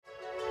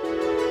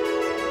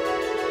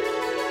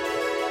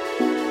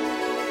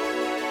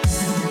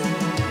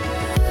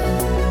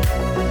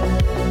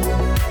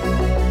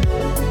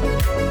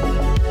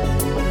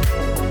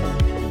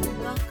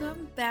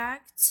Welcome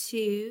back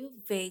to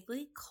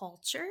Vaguely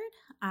Cultured.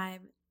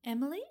 I'm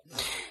Emily.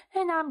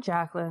 And I'm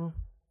Jacqueline.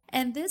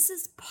 And this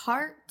is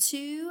part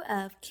 2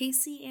 of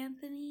Casey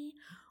Anthony,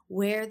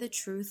 Where the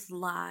Truth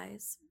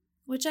Lies,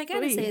 which I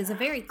gotta say is a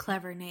very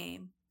clever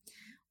name.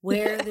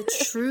 Where the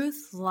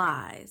Truth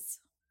Lies.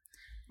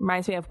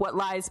 Reminds me of What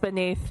Lies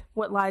Beneath.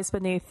 What Lies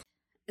Beneath.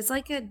 It's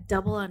like a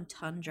double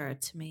entendre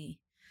to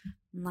me.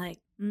 I'm like,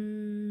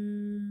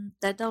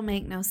 that don't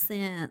make no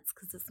sense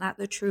because it's not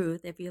the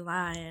truth if you're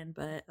lying,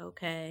 but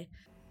okay.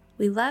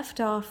 We left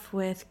off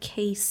with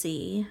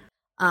Casey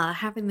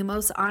having the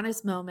most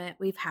honest moment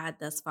we've had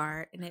thus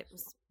far, and it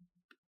was,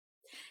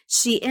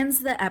 she ends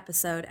the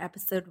episode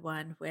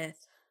 1,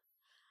 with,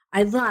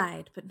 I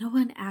lied, but no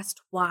one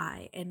asked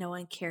why, and no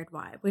one cared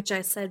why, which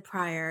I said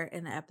prior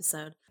in the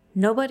episode.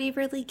 Nobody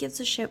really gives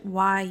a shit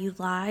why you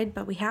lied,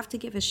 but we have to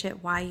give a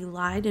shit why you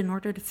lied in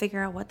order to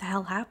figure out what the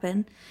hell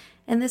happened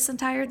in this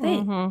entire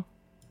thing.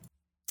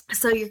 Mm-hmm.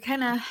 So you're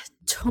kind of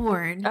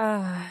torn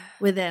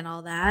within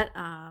all that.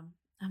 I'm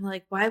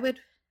like, why would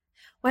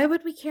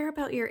we care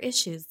about your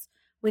issues?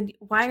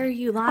 Why are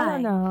you lying? I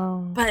don't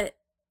know. But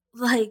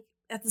like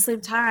at the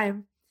same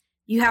time,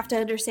 you have to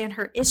understand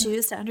her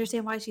issues to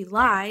understand why she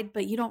lied,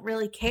 but you don't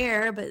really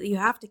care, but you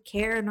have to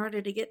care in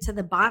order to get to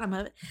the bottom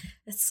of it.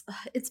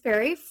 It's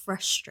very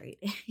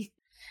frustrating.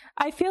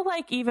 I feel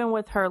like even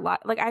with her,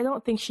 like, I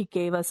don't think she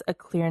gave us a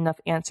clear enough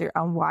answer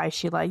on why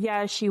she lied.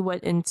 Yeah, she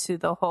went into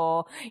the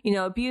whole,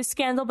 abuse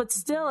scandal, but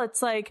still,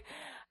 it's like,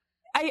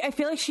 I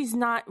feel like she's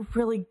not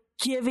really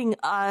giving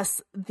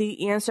us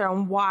the answer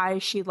on why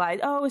she lied.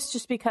 Oh, it's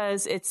just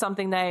because it's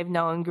something that I've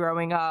known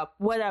growing up,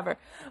 whatever.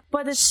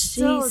 But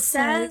she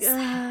says, like,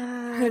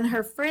 and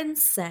her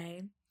friends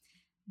say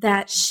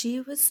that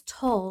she was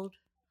told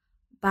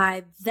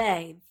by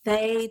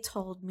they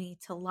told me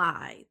to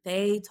lie.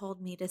 They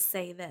told me to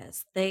say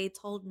this. They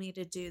told me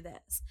to do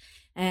this.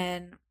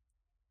 And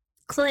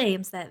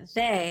claims that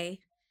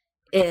they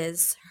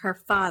is her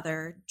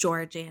father,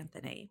 George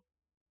Anthony.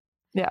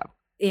 Yeah.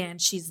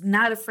 And she's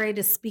not afraid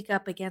to speak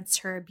up against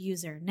her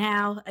abuser.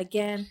 Now,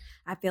 again,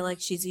 I feel like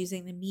she's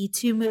using the Me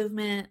Too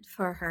movement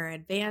for her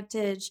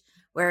advantage,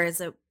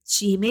 whereas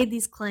she made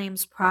these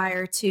claims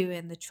prior to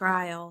in the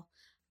trial,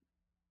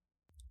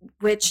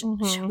 which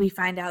we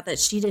find out that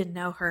she didn't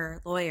know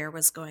her lawyer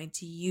was going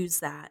to use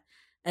that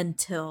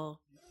until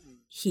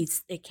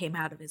it came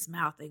out of his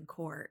mouth in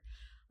court.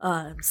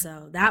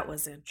 So that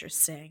was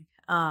interesting.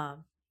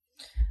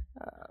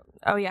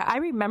 Oh yeah, I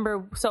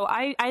remember. So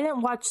I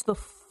didn't watch the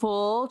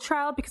full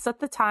trial because at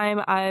the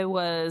time I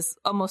was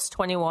almost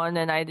 21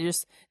 and I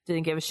just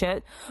didn't give a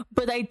shit.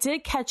 But I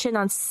did catch in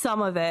on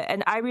some of it,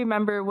 and I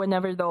remember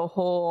whenever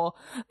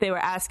they were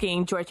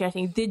asking George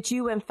Anthony, "Did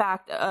you in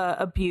fact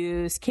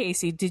abuse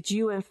Casey? Did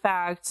you in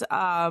fact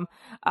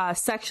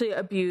sexually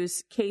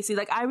abuse Casey?"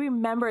 Like, I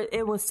remember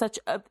it was such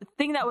a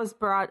thing that was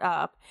brought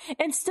up,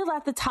 and still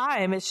at the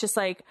time, it's just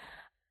like,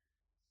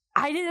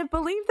 I didn't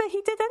believe that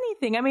he did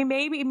anything. I mean,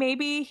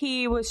 maybe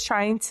he was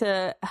trying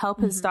to help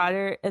his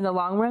daughter in the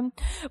long run,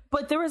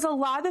 but there was a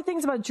lot of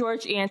things about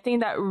George Anthony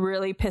that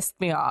really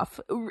pissed me off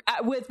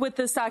with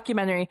this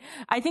documentary.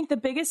 I think the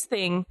biggest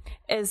thing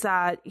is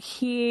that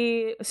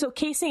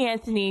Casey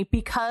Anthony,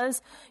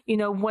 because,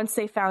 once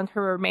they found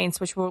her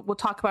remains, which we'll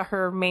talk about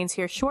her remains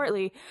here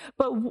shortly,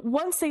 but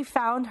once they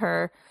found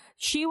her,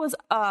 she was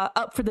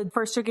up for the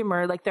first degree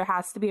murder. Like, there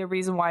has to be a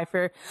reason why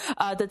for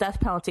the death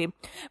penalty.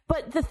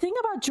 But the thing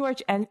about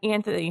George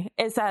Anthony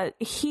is that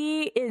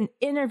he, in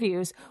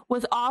interviews,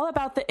 was all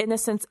about the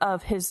innocence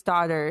of his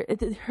daughter.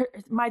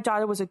 My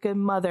daughter was a good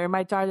mother.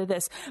 My daughter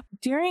this.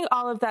 During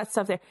all of that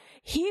stuff there,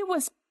 he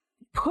was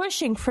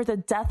pushing for the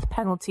death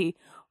penalty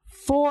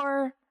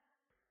for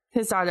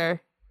his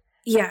daughter.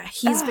 Yeah,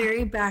 he's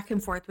very back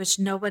and forth, which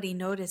nobody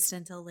noticed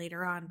until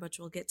later on, which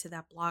we'll get to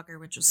that blogger,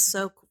 which was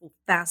so cool,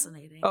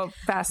 fascinating. Oh,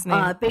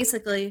 fascinating.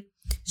 Basically,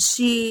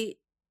 he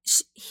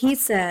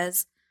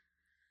says,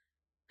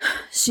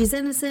 she's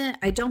innocent.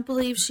 I don't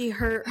believe she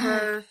hurt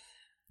her,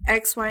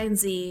 X, Y, and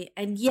Z,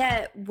 and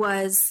yet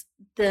was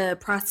the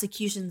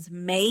prosecution's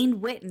main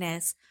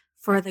witness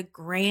for the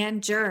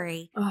grand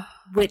jury,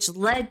 which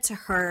led to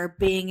her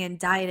being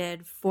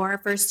indicted for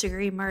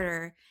first-degree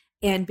murder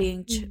and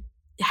being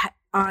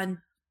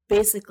on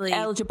basically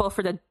eligible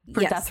for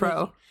death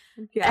row.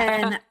 Yeah.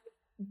 And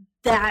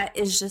that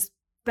is just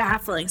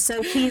baffling.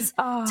 So he's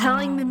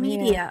telling the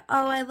media,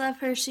 I love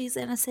her, she's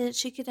innocent,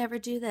 she could never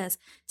do this.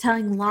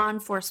 Telling law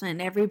enforcement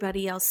and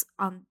everybody else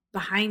on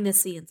behind the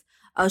scenes,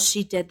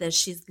 she did this,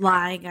 she's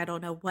lying, I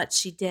don't know what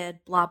she did,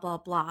 blah, blah,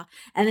 blah.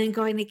 And then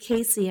going to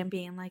Casey and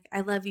being like,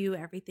 I love you,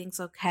 everything's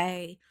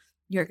okay,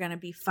 you're gonna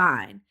be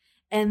fine.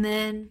 And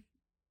then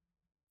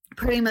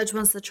pretty much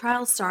once the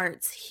trial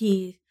starts,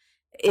 he's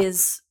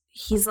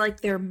like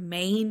their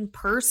main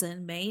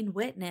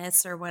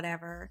witness or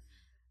whatever,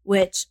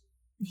 which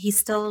he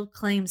still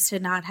claims to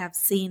not have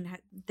seen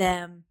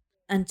them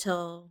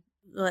until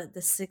the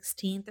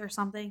 16th or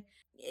something.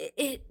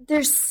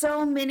 There's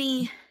so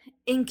many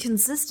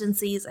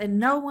inconsistencies and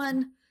no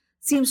one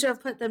seems to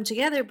have put them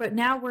together, but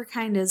now we're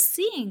kind of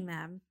seeing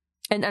them.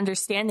 and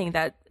understanding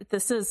that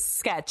this is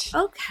sketch.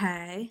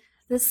 Okay.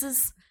 This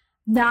is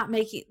not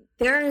making,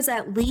 there is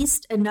at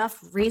least enough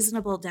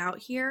reasonable doubt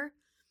here.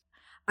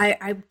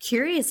 I'm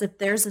curious if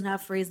there's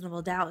enough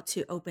reasonable doubt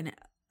to open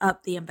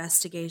up the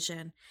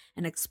investigation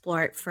and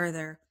explore it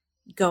further,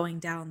 going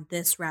down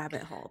this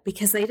rabbit hole,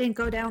 because they didn't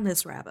go down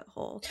this rabbit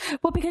hole.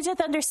 Well, because you have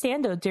to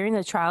understand, though, during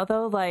the trial,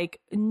 though, like,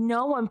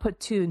 no one put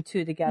two and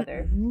two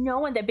together. No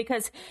one did,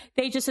 because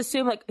they just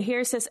assumed, like,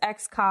 here's this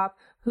ex-cop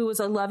who was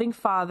a loving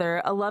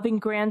father, a loving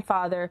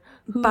grandfather,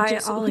 who by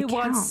just all who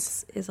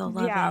accounts is a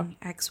loving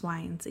X, Y,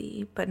 and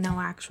Z, but no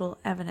actual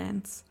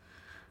evidence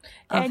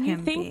of and him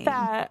you think being.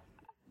 that,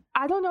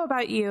 I don't know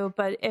about you,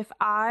 but if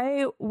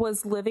I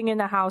was living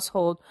in a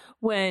household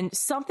when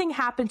something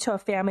happened to a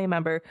family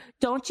member,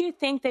 don't you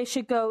think they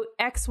should go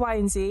X, Y,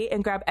 and Z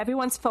and grab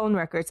everyone's phone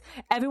records,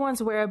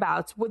 everyone's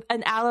whereabouts, with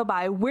an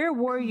alibi? Where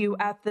were you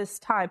at this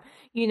time?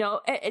 You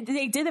know,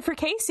 they did it for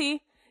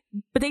Casey,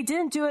 but they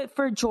didn't do it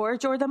for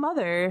George or the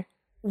mother.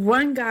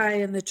 One guy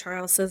in the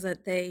trial says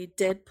that they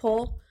did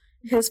pull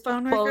his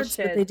phone records,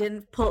 but they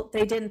didn't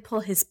pull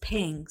his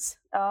pings.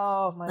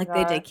 Oh my god!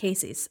 Like they did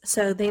Casey's,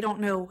 so they don't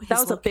know his that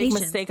was locations. A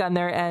big mistake on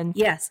their end.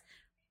 Yes,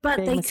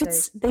 but big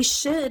they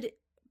should,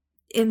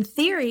 in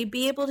theory,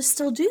 be able to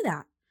still do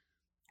that.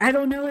 I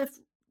don't know if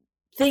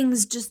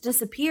things just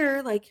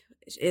disappear. Like,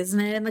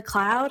 isn't it in the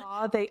cloud?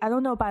 I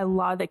don't know by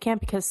law they can't,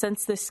 because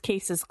since this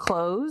case is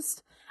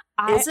closed,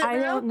 I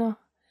don't know.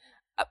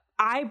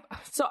 I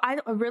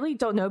really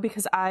don't know,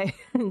 because I'm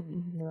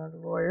not a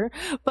lawyer,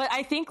 but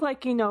I think,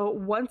 like, you know,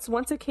 once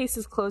a case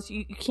is closed,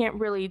 you can't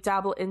really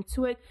dabble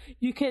into it.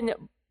 You can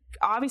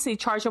obviously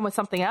charge them with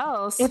something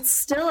else. It's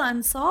still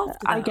unsolved,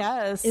 though. I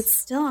guess. It's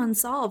still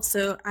unsolved.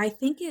 So I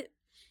think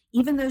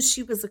even though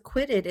she was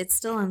acquitted, it's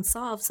still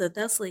unsolved. So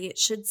thusly, it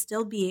should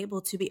still be able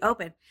to be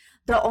open.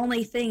 The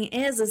only thing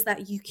is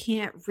that you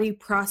can't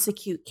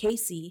re-prosecute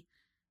Casey,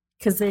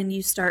 because then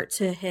you start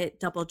to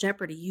hit double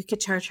jeopardy. You could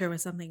charge her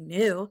with something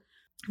new,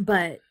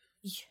 but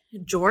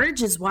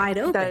George is wide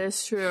open. That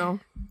is true.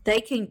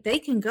 They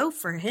can go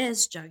for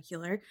his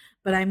jugular,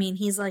 but I mean,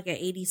 he's like an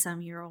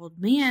 80-some-year-old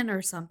man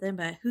or something,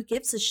 but who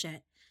gives a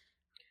shit?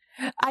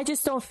 I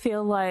just don't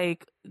feel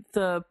like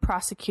the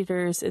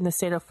prosecutors in the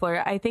state of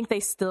Florida, I think they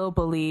still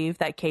believe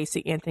that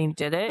Casey Anthony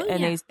did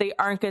it, they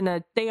aren't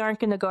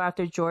gonna go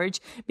after George,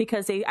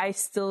 because I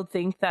still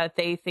think that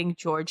they think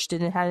George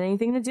didn't have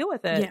anything to do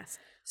with it. Yes.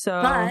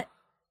 So, but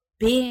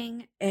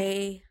being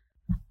a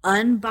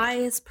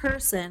unbiased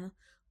person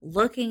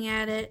looking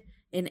at it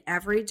in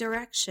every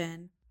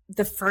direction,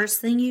 the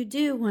first thing you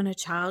do when a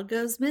child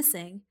goes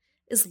missing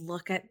is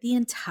look at the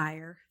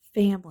entire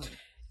family.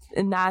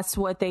 And that's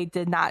what they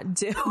did not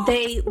do.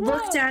 They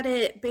looked at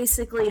it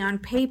basically on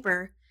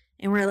paper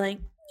and were like,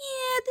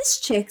 yeah, this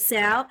checks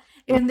out.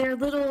 And their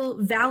little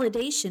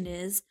validation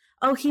is,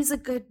 oh, he's a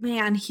good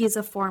man. He's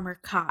a former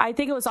cop. I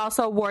think it was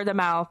also word of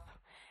mouth.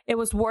 It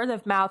was word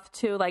of mouth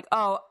too, like,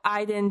 oh,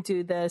 I didn't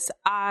do this.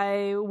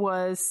 I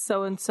was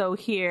so-and-so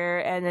here.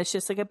 And it's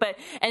just like, and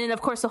then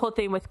of course the whole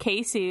thing with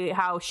Casey,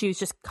 how she was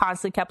just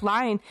constantly kept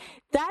lying.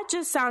 That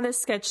just sounded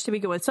sketch to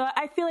begin with. So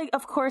I feel like,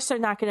 of course, they're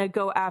not going to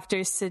go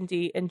after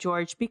Cindy and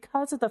George,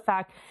 because of the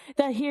fact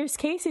that here's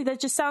Casey that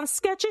just sounds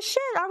sketch as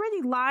shit,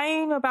 already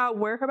lying about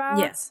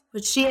whereabouts. Yes,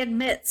 but she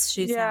admits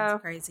she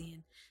sounds crazy.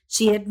 And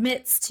she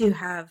admits to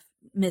have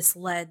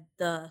misled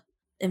the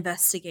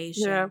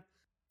investigation. Yeah.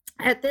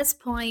 At this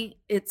point,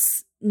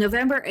 it's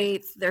November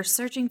 8th. They're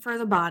searching for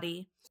the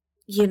body.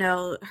 You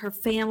know, her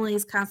family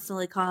is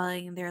constantly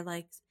calling, and they're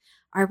like,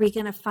 are we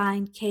going to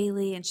find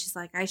Kaylee? And she's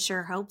like, I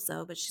sure hope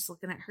so. But she's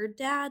looking at her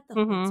dad the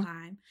whole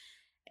time.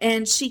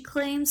 And she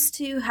claims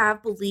to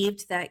have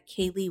believed that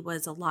Kaylee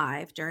was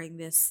alive during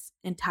this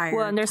entire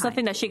Well, and there's time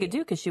nothing that she could do,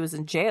 because she was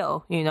in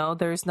jail. You know,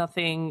 there's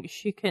nothing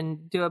she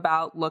can do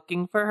about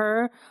looking for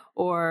her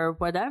or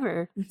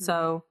whatever.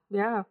 So,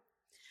 yeah.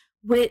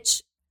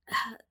 Which...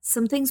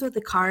 some things with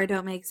the car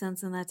don't make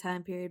sense in that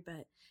time period,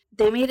 but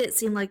they made it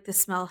seem like the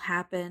smell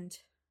happened.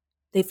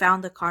 They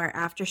found the car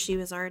after she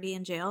was already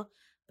in jail,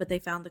 but they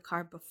found the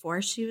car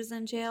before she was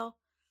in jail.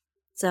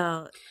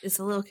 So it's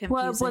a little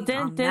confusing. Well,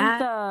 didn't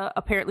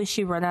apparently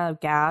she run out of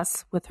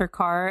gas with her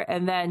car,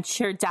 and then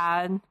her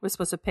dad was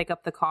supposed to pick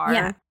up the car.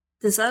 Yeah.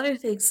 This other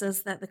thing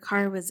says that the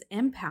car was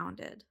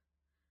impounded.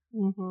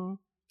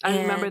 I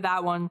remember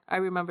that one.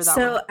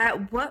 So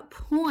at what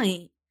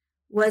point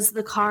was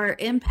the car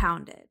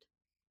impounded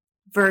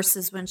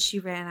versus when she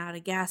ran out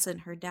of gas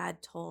and her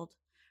dad told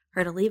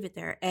her to leave it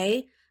there?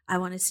 I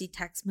want to see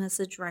text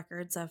message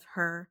records of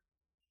her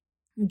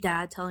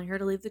dad telling her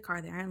to leave the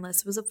car there,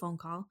 unless it was a phone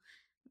call.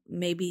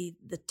 Maybe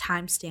the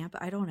timestamp,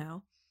 I don't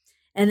know.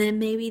 And then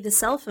maybe the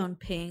cell phone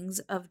pings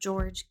of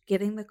George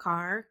getting the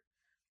car.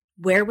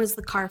 Where was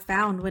the car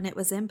found when it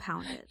was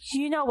impounded?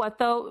 You know what,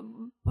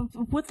 though?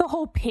 With the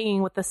whole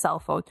ping with the cell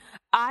phone,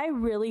 I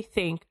really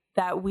think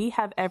that we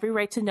have every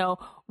right to know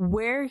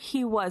where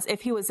he was.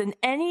 If he was in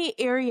any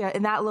area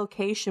in that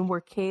location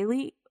where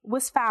Kaylee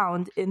was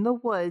found in the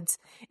woods,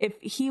 if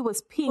he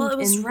was pinged. Well, it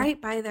was right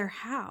by their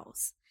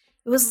house.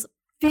 It was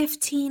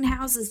 15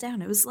 houses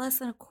down. It was less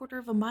than a quarter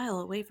of a mile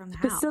away from the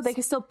But house. still, they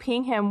can still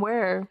ping him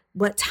where?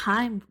 What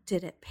time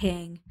did it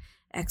ping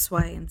X,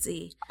 Y, and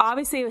Z?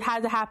 Obviously, it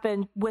had to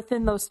happen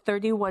within those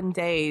 31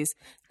 days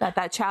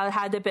that child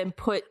had to have been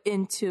put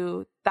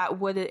into that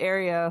wooded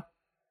area.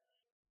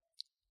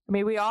 I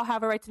mean, we all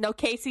have a right to know.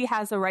 Casey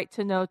has a right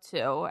to know,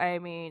 too. I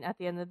mean, at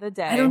the end of the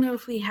day. I don't know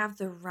if we have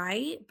the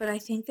right, but I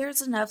think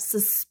there's enough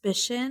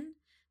suspicion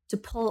to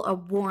pull a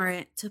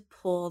warrant to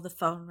pull the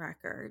phone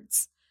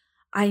records.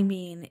 I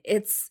mean,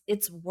 it's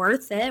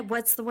worth it.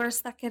 What's the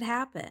worst that could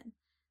happen?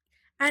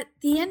 At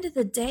the end of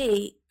the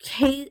day,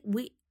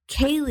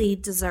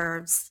 Kaylee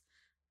deserves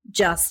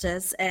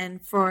justice,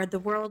 and for the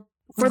world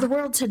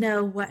to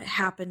know what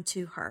happened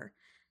to her,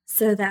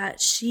 so that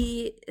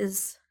she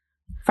is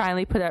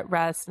finally put at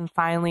rest and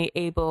finally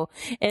able,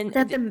 and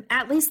that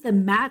at least the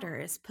matter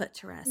is put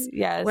to rest.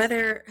 Yes,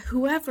 whether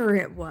whoever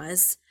it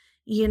was,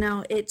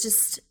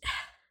 it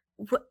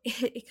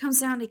comes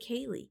down to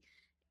Kaylee.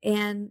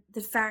 And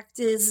the fact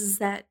is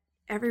that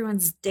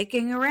everyone's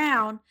dicking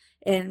around,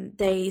 and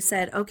they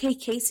said, okay,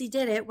 Casey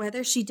did it,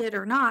 whether she did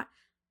or not.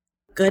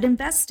 Good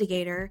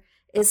investigator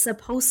is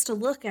supposed to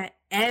look at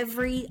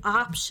every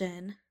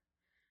option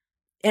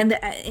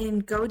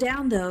and go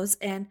down those.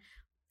 And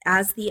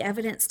as the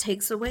evidence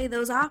takes away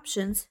those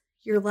options,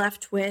 you're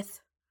left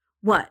with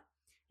what?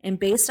 And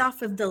based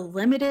off of the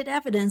limited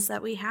evidence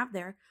that we have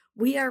there,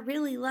 we are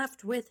really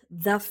left with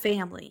the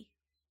family.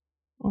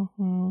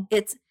 Mm-hmm.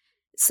 It's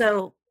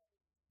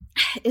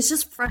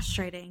just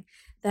frustrating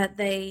that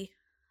they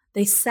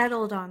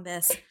settled on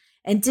this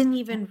and didn't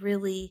even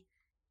really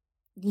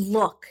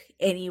look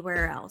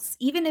anywhere else,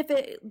 even if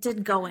it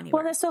didn't go anywhere.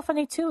 Well, that's so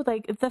funny too.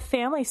 Like, the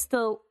family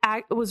still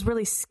was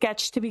really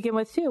sketch to begin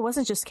with too. It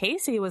wasn't just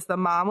Casey. It was the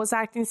mom was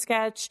acting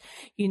sketch.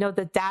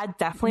 The dad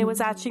definitely was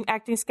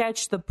acting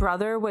sketch. The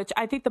brother, which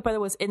I think the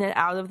brother was in and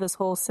out of this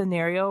whole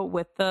scenario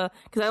because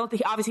I don't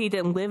think, obviously he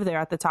didn't live there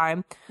at the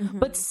time,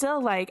 but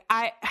still, like,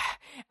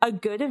 a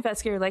good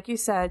investigator, like you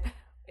said,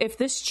 if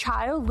this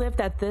child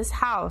lived at this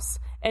house,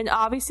 and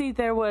obviously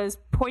there was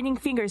pointing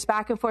fingers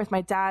back and forth,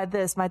 my dad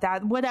this, my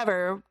dad,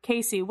 whatever,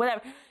 Casey,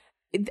 whatever,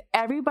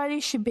 everybody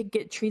should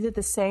get treated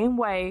the same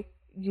way.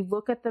 You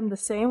look at them the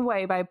same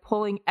way by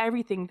pulling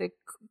everything,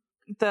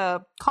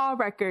 the call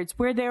records,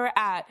 where they were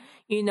at,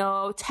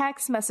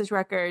 text message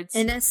records.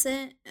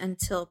 Innocent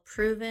until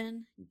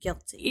proven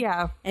guilty.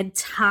 Yeah. And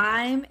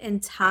time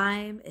and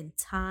time and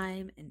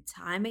time and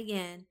time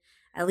again,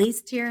 at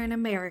least here in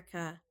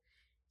America,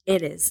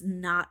 it is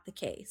not the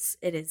case.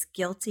 It is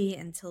guilty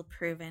until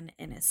proven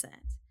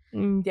innocent.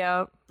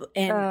 Yep.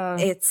 And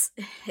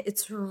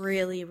it's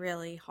really,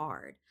 really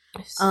hard.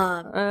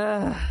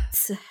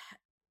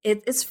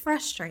 It's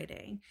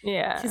frustrating.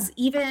 Yeah. Because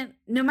even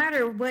no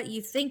matter what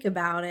you think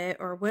about it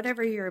or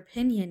whatever your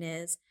opinion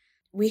is,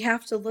 we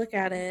have to look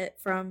at it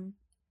from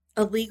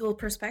a legal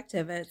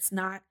perspective. It's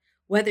not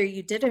whether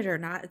you did it or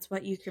not. It's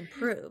what you can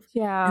prove.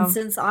 Yeah. And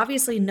since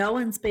obviously no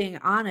one's being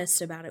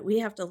honest about it, we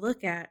have to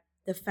look at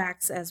the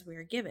facts as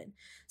we're given.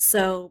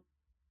 So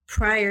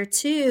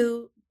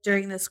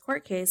during this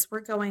court case,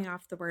 we're going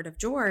off the word of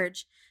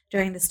George.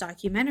 During this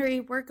documentary,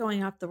 we're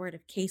going off the word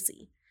of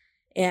Casey.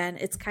 And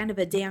it's kind of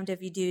a damned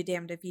if you do,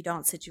 damned if you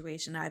don't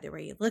situation, either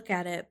way you look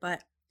at it.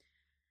 But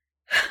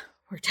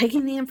we're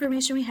taking the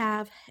information we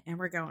have and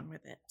we're going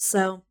with it.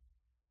 So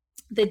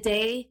the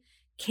day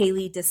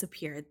Kaylee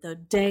disappeared, the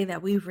day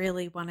that we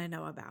really want to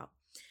know about,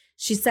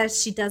 she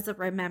says she doesn't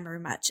remember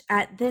much.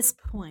 At this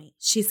point,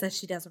 she says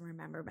she doesn't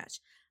remember much.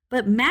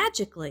 But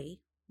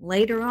magically,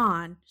 later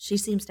on, she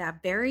seems to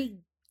have very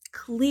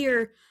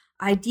clear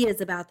ideas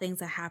about things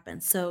that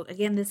happen. So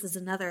again, this is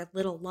another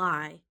little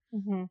lie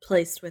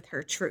placed with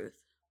her truth,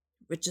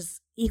 which is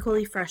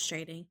equally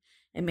frustrating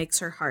and makes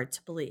her hard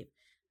to believe.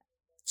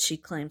 She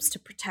claims to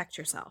protect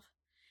herself.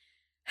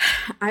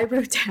 I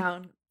wrote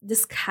down,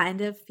 this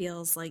kind of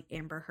feels like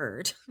Amber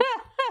Heard.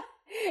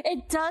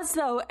 It does,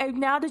 though. And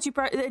now that you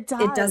brought it,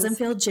 does. It doesn't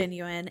feel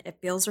genuine. It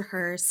feels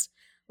rehearsed.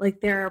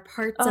 Like, there are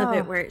parts of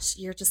it where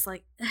you're just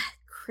like,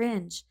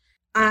 cringe.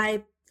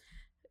 I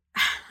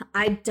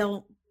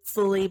don't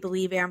fully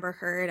believe Amber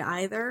Heard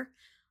either.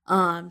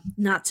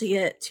 Not to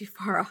get too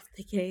far off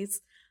the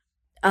case.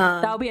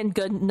 That'll be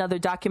another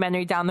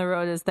documentary down the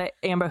road, is the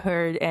Amber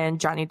Heard and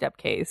Johnny Depp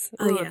case.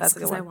 Oh, yes,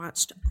 because I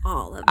watched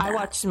all of that. I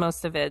watched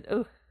most of it.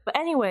 Ooh. But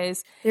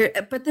anyways.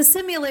 But the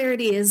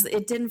similarity is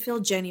it didn't feel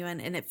genuine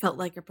and it felt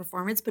like a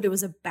performance, but it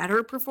was a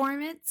better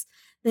performance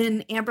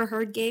than Amber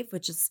Heard gave,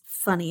 which is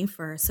funny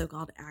for a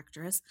so-called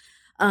actress.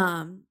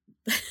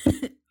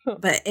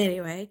 But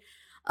anyway,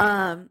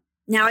 now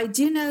I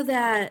do know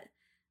that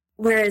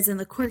whereas in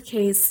the court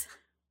case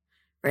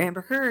for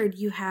Amber Heard,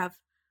 you have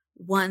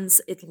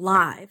it's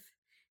live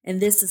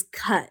and this is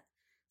cut.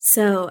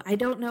 So I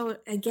don't know,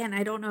 again,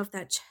 I don't know if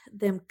that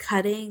them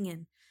cutting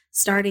and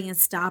starting and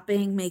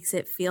stopping makes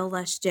it feel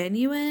less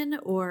genuine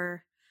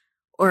or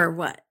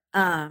what.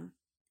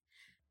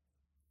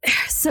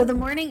 So the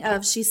morning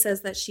of, she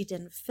says that she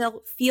didn't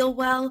feel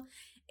well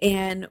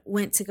and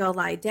went to go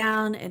lie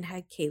down and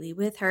had Kaylee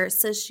with her.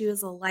 Says she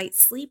was a light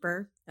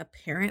sleeper,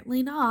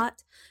 apparently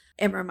not,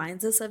 and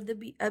reminds us of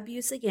the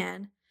abuse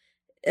again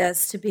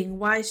as to being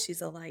why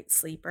she's a light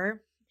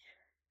sleeper.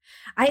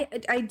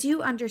 I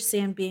do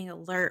understand being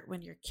alert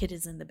when your kid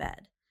is in the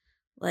bed.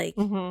 Like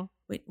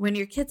when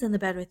your kid's in the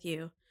bed with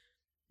you,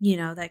 you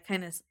know, that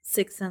kind of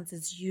sixth sense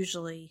is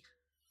usually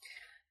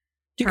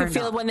you can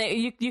feel when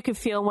they you can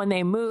feel when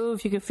they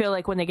move. You can feel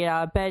like when they get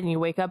out of bed and you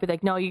wake up, you're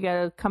like, no, you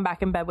gotta come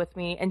back in bed with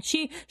me. And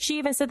she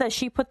even said that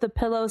she put the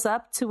pillows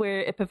up to where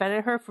it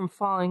prevented her from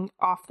falling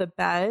off the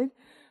bed.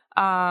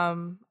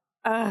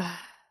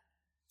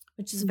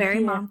 Which is a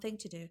very mom thing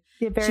to do.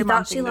 Yeah, she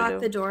thought she locked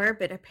the door,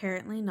 but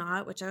apparently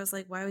not, which I was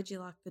like, why would you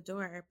lock the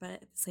door? But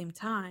at the same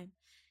time,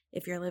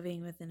 if you're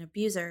living with an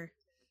abuser,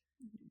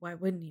 why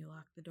wouldn't you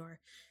lock the door?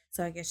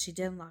 So I guess she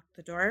didn't lock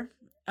the door.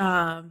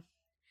 And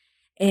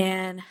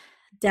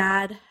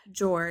Dad,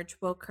 George,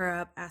 woke her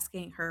up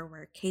asking her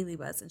where Kaylee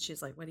was. And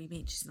she's like, what do you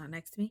mean? She's not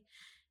next to me.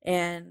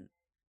 And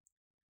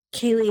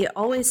Kaylee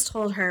always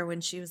told her when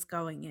she was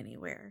going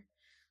anywhere,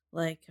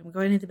 like, I'm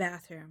going to the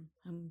bathroom.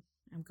 I'm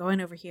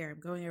going over here. I'm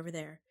going over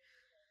there.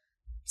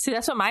 See,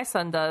 that's what my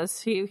son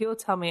does. He'll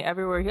tell me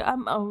everywhere.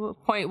 I'm a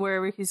point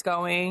wherever he's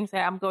going. Say,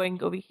 I'm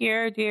going over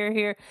here, dear,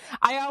 here.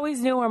 I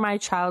always knew where my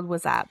child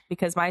was at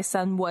because my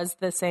son was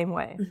the same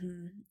way.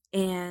 Mm-hmm.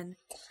 And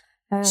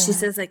she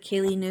says that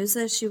Kaylee knew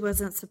that she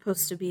wasn't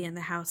supposed to be in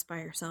the house by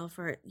herself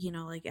or, you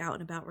know, like out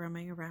and about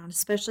roaming around,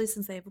 especially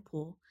since they have a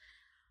pool.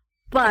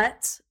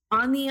 But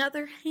on the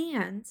other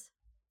hand,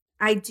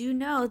 I do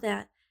know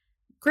that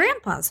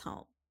Grandpa's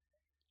home.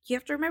 You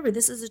have to remember,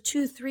 this is a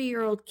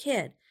 2-3-year-old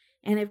kid.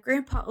 And if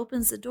Grandpa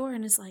opens the door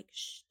and is like,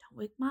 shh, don't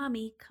wake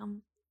Mommy,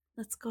 come,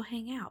 let's go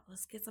hang out.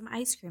 Let's get some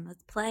ice cream.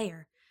 Let's play.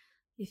 Or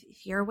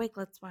if you're awake,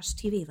 let's watch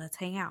TV. Let's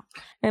hang out.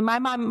 And my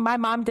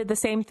mom did the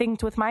same thing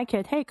with my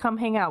kid. Hey, come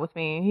hang out with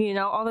me, you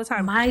know, all the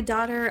time. My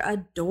daughter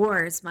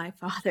adores my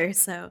father.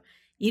 So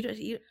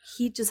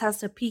he just has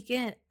to peek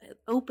in,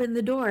 open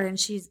the door, and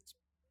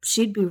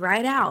she'd be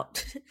right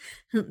out.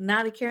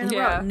 Not a care in the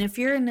world. And if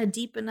you're in a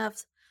deep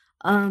enough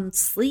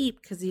sleep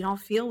because you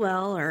don't feel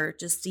well, or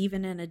just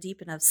even in a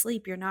deep enough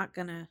sleep, you're not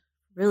gonna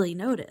really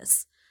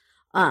notice.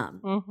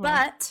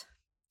 But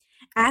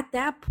at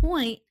that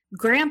point,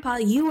 Grandpa,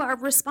 you are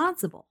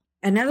responsible.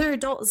 Another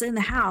adult is in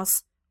the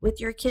house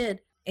with your kid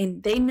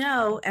and they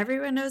know,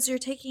 everyone knows you're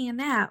taking a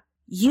nap.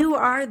 You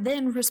are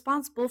then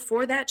responsible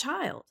for that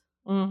child.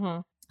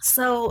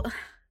 So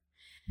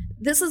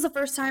this is the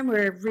first time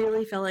where it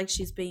really felt like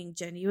she's being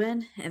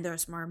genuine and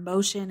there's more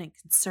emotion and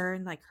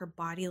concern, like her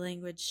body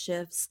language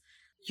shifts.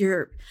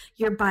 Your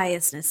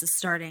biasness is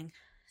starting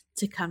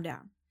to come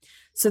down.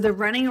 So they're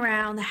running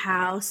around the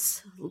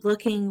house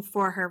looking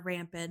for her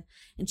rampant,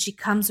 and she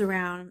comes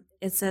around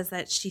and says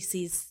that she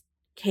sees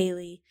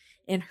Kaylee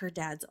in her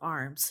dad's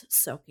arms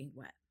soaking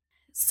wet.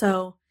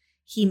 So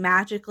he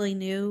magically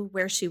knew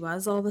where she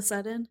was all of a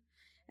sudden,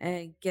 and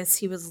I guess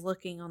he was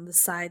looking on the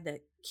side that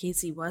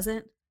Casey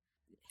wasn't.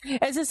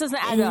 It just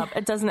doesn't add up.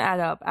 It doesn't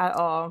add up at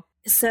all.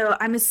 So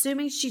I'm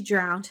assuming she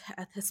drowned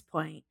at this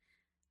point.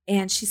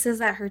 And she says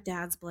that her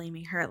dad's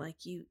blaming her,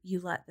 like, you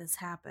let this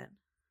happen.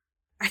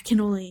 I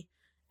can only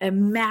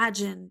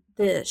imagine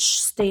the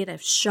state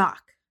of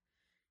shock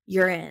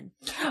you're in.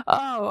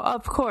 Oh,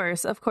 of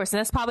course. And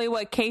that's probably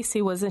what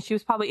Casey was. And she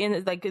was probably in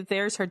it. Like,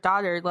 there's her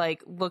daughter,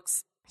 like,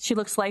 she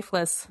looks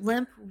lifeless.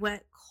 Limp,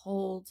 wet,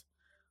 cold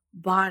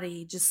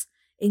body, just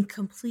in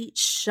complete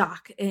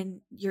shock.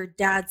 And your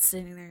dad's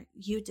sitting there,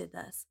 you did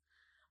this.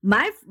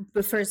 My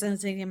first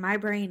instinct in my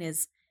brain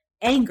is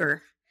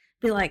anger.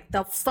 Be like,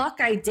 the fuck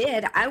I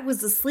did. I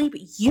was asleep.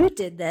 You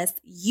did this.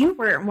 You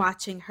weren't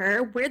watching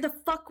her. Where the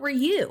fuck were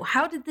you?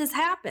 How did this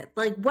happen?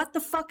 Like, what the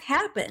fuck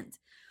happened?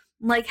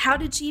 Like, how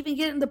did she even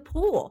get in the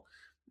pool?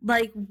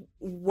 Like,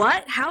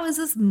 what? How is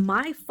this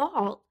my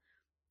fault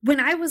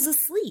when I was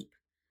asleep?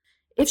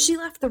 If she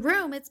left the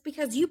room, it's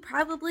because you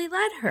probably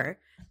let her.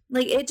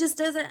 Like, it just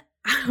doesn't.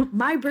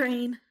 My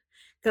brain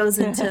goes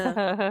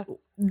into,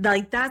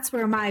 like, that's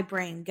where my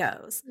brain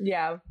goes.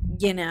 Yeah.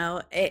 You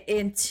know,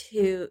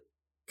 into...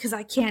 because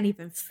I can't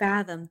even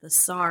fathom the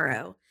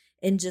sorrow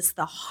and just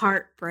the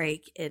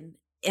heartbreak and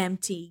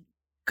empty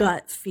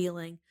gut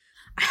feeling.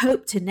 I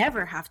hope to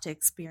never have to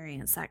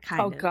experience that kind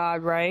of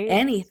God, right?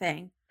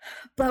 anything.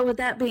 But with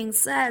that being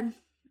said,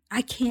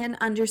 I can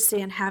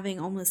understand having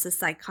almost a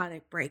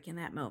psychotic break in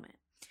that moment.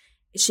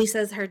 She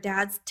says her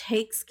dad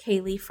takes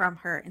Kaylee from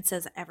her and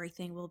says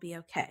everything will be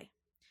okay.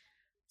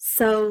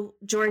 So,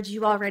 George,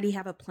 you already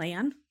have a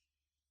plan?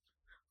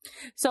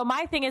 So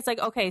my thing is like,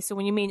 okay, so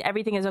when you mean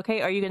everything is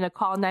okay, are you going to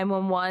call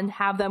 911,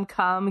 have them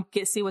come,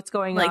 see what's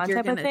going on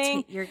type of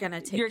thing? You're going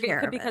to take care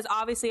of it. Because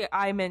obviously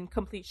I'm in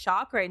complete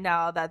shock right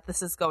now that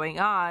this is going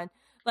on.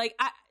 Like,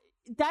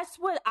 that's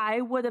what I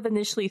would have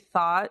initially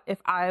thought if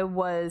I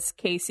was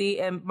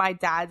Casey and my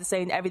dad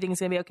saying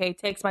everything's going to be okay,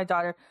 takes my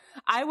daughter.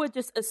 I would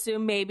just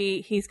assume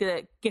maybe he's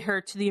going to get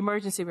her to the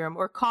emergency room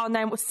or call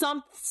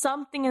 911.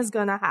 Something is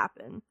going to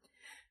happen.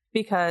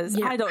 because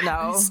I don't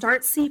know.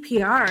 Start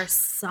CPR,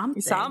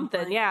 something.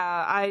 Something,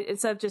 yeah.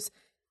 Instead of just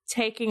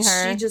taking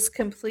her. She just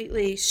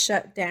completely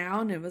shut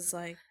down. It was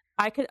like,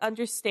 I could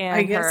understand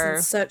I guess her.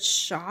 in such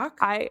shock.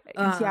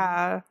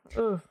 Yeah.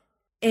 Ugh.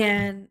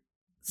 And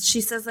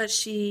she says that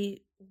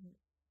she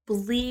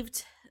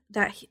believed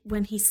that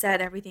when he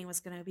said everything was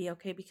going to be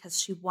okay because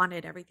she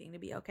wanted everything to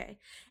be okay.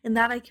 And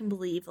that I can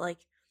believe. Like,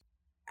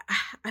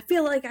 I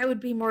feel like I would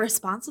be more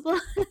responsible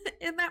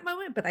in that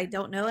moment, but I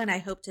don't know, and I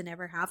hope to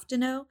never have to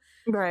know.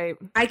 Right.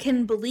 I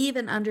can believe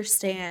and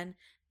understand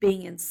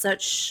being in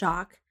such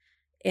shock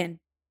and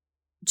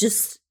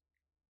just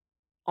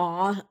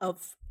awe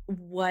of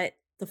what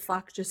the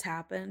fuck just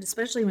happened,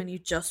 especially when you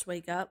just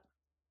wake up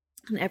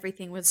and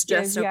everything was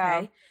just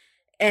okay.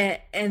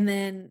 And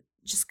then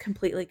just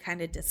completely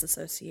kind of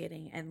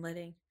disassociating and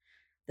letting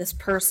this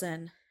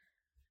person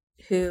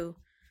who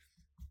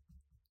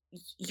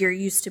you're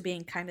used to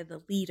being kind of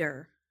the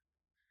leader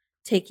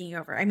taking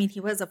over. I mean, he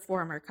was a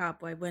former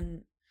cop. I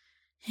would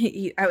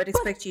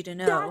expect you to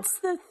know. That's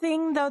the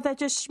thing, though, that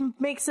just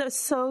makes it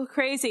so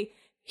crazy.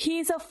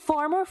 He's a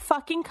former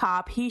fucking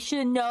cop. He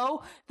should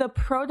know the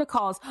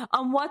protocols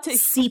on what to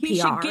CPR. He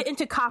should get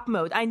into cop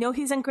mode. I know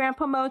he's in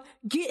grandpa mode.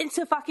 Get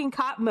into fucking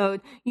cop mode.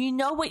 You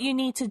know what you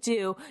need to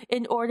do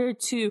in order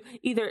to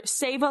either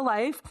save a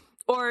life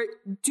or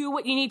do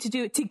what you need to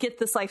do to get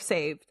this life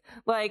saved.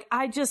 Like,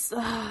 I just...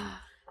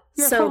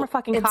 You're a former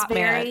fucking cop,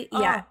 man.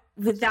 Yeah,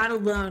 that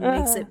alone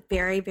makes it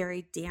very,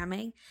 very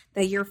damning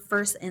that your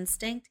first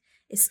instinct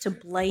is to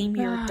blame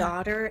your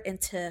daughter and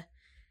to...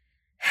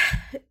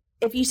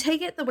 If you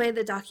take it the way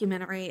the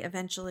documentary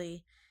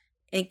eventually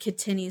it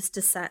continues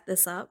to set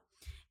this up,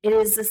 it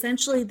is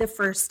essentially the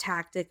first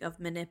tactic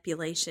of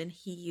manipulation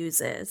he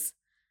uses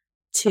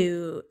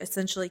to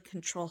essentially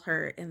control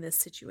her in this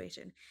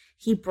situation.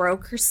 He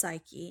broke her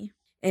psyche,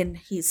 and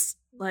he's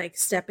like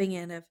stepping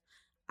in of,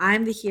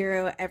 I'm the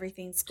hero,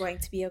 everything's going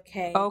to be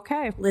okay.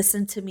 Okay.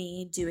 Listen to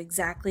me, do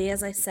exactly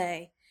as I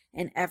say,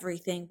 and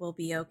everything will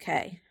be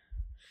okay.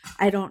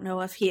 I don't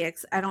know if he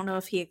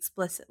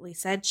explicitly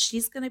said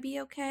she's going to be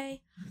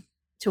okay,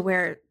 to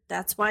where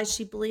that's why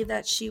she believed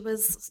that she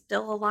was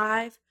still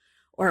alive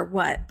or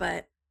what,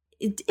 but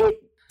it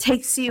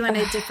takes you in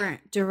a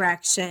different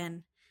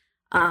direction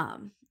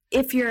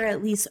if you're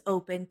at least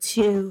open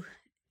to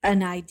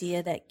an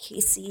idea that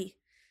Casey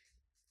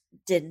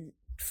didn't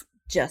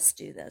just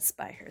do this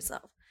by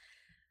herself.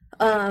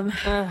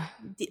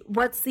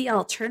 What's the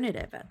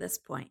alternative at this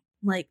point?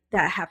 Like,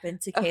 that happened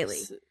to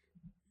Kaylee.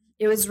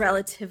 It was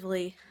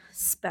relatively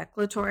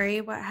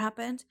speculatory what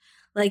happened.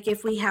 Like,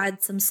 if we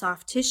had some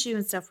soft tissue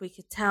and stuff, we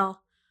could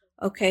tell,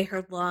 okay,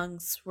 her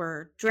lungs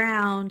were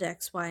drowned,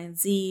 X, Y, and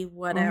Z,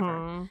 whatever.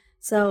 Mm-hmm.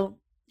 So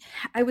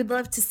I would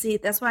love to see,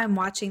 that's why I'm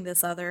watching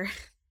this other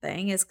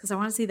thing, is because I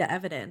want to see the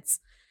evidence.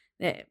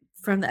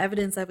 From the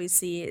evidence that we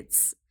see,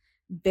 it's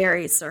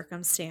very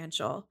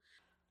circumstantial.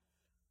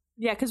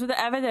 Yeah, because with the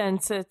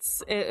evidence,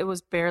 it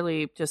was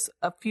barely just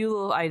a few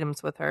little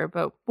items with her,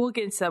 but we'll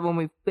get into that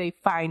when they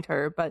find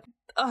her. But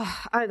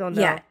I don't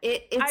know.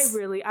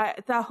 Yeah,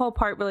 that whole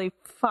part really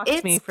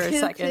fucked me for a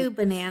second. It's cuckoo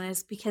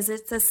bananas because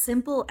it's as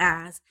simple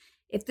as,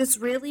 if this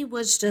really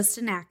was just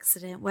an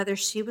accident, whether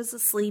she was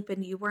asleep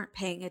and you weren't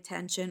paying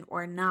attention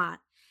or not,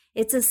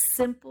 it's as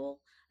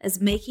simple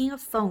as making a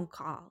phone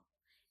call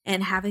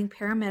and having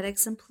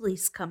paramedics and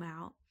police come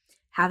out,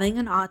 having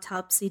an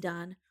autopsy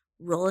done,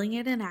 ruling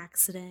it an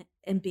accident,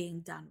 and being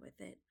done with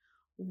it.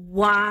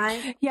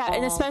 Why? Yeah,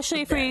 and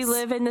especially if we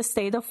live in the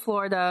state of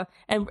Florida,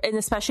 and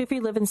especially if we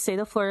live in the state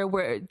of Florida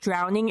where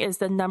drowning is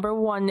the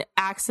 #1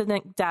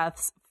 accident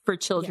deaths for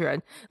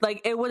children. Yeah.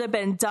 Like, it would have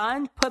been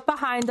done, put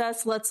behind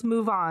us, let's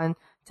move on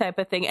type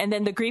of thing. And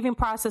then the grieving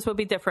process would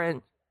be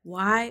different.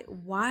 Why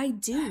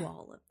do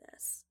all of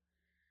this?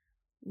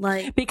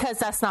 Like, because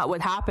that's not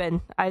what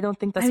happened. I don't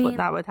think that's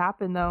not what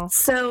happened, though.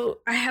 So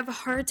I have a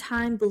hard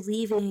time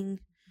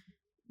believing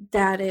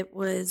that it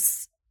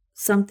was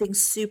something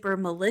super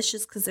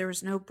malicious because there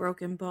was no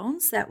broken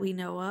bones that we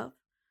know of.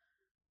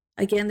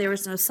 Again, there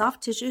was no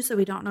soft tissue, so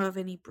we don't know of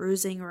any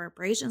bruising or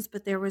abrasions,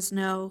 but there was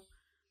no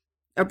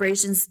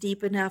abrasions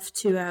deep enough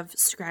to have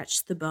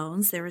scratched the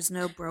bones. There was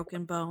no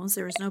broken bones.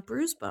 There was no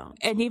bruised bones.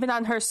 And even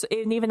on her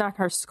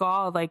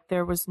skull, like,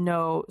 there was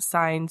no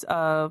signs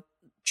of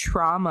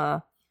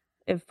trauma.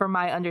 From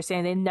my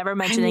understanding, they never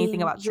mentioned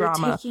anything about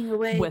trauma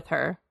with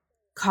her.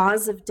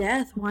 Cause of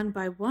death one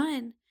by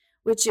one,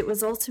 which it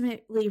was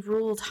ultimately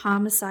ruled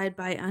homicide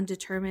by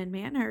undetermined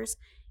manners.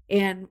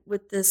 And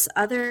with this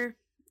other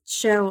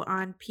show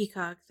on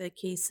Peacock, the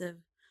case of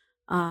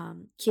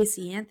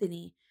Casey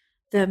Anthony,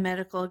 the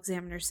medical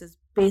examiner says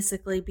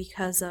basically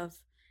because of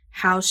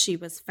how she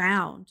was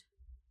found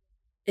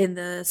in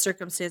the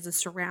circumstances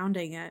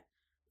surrounding it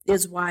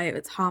is why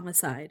it's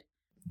homicide,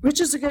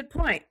 which is a good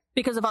point.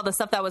 Because of all the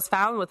stuff that was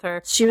found with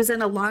her. She was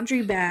in a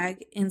laundry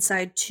bag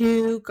inside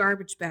 2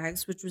 garbage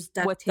bags, which was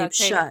duct taped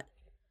shut.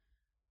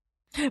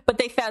 But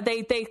they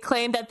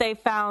claimed that they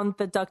found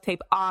the duct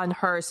tape on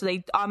her, so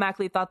they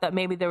automatically thought that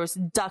maybe there was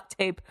duct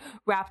tape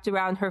wrapped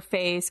around her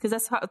face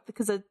because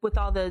with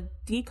all the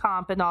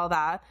decomp and all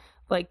that,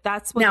 like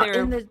that's what now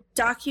in the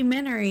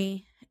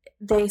documentary.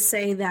 They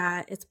say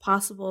that it's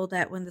possible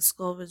that when the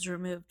skull was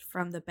removed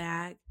from the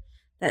bag,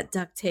 that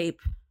duct tape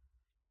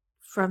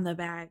from the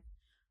bag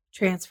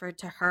transferred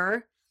to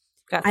her.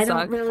 I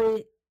don't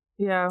really.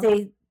 Yeah.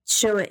 They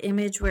show an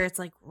image where it's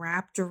like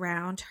wrapped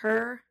around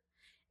her.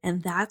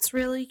 And that's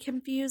really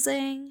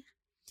confusing.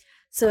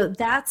 So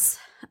that's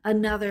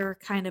another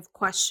kind of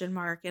question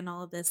mark in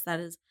all of this.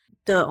 That is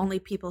the only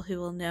people who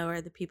will know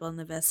are the people in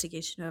the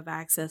investigation who have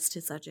access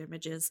to such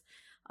images.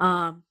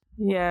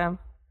 Yeah.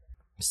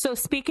 So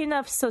speaking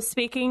of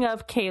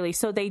Kaylee,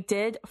 so they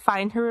did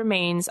find her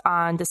remains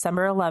on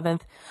December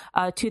 11th,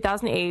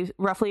 2008,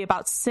 roughly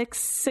about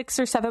six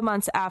or 7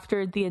 months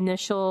after the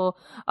initial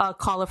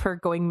call of her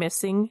going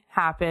missing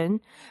happened.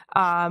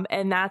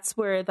 And that's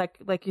where,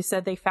 like you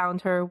said, they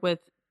found her with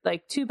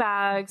like 2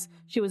 bags.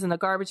 She was in a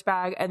garbage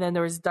bag, and then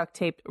there was duct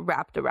tape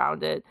wrapped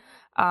around it.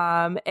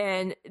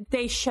 And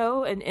they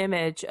show an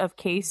image of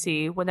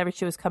Casey whenever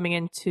she was coming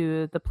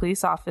into the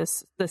police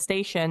office, the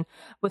station,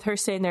 with her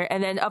sitting there.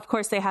 And then, of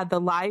course, they had the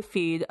live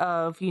feed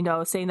of,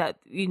 saying that,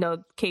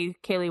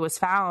 Kaylee was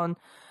found,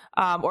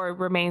 or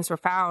remains were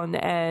found.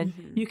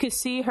 And you could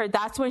see her.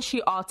 That's when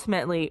she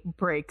ultimately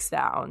breaks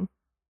down.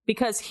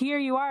 Because here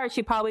you are,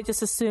 she probably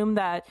just assumed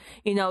that,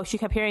 she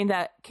kept hearing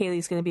that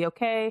Kaylee's going to be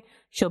okay.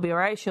 She'll be all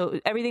right.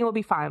 Everything will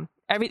be fine.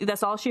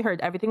 That's all she heard.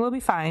 Everything will be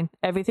fine.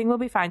 Everything will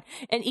be fine.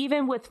 And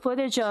even with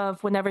footage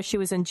of whenever she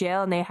was in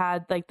jail and they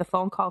had like the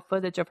phone call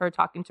footage of her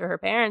talking to her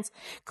parents,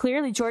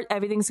 clearly, George,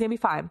 everything's going to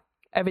be fine.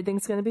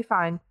 Everything's going to be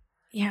fine.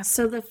 Yeah.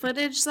 So the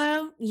footage,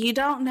 though, you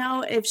don't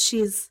know if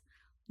she's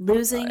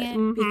losing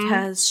it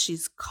because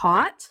she's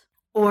caught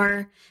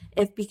or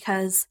if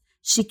because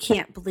she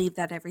can't believe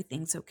that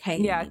everything's okay.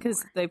 Yeah,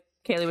 because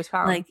Kaylee was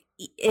found. Like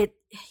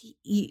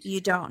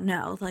you don't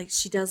know. Like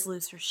she does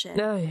lose her shit.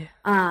 Oh,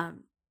 yeah.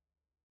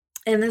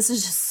 And this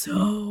is just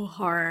so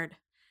hard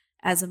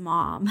as a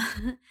mom.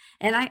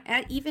 And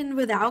I even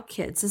without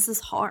kids, this is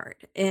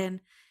hard.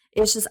 And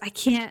it's just, I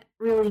can't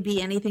really be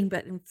anything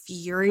but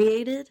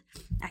infuriated.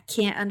 I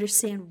can't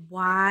understand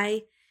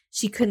why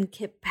she couldn't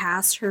get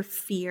past her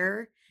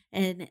fear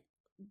and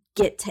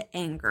get to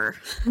anger.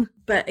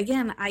 But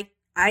again,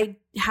 I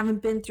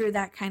haven't been through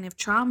that kind of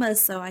trauma,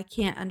 so I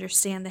can't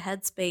understand the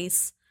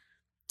headspace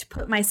to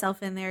put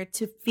myself in there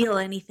to feel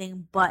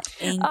anything but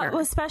anger.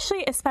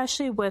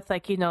 Especially with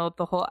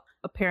the whole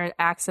apparent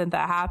accident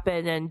that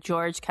happened, and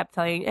George kept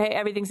telling, hey,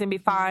 everything's gonna be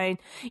fine,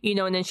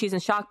 and then she's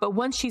in shock. But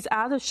once she's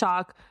out of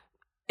shock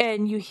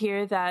and you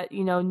hear that,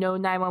 no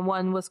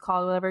 911 was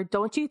called or whatever,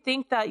 don't you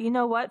think that,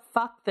 what,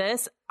 fuck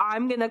this,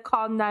 I'm gonna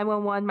call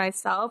 911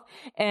 myself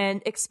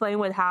and explain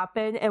what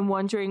happened, and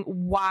wondering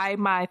why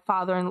my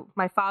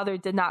father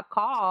did not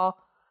call?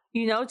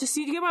 Just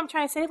you get what I'm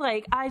trying to say?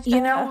 Like,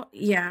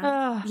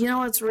 yeah.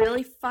 What's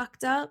really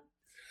fucked up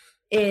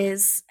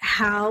is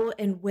how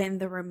and when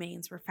the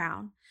remains were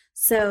found.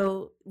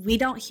 So we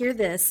don't hear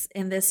this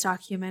in this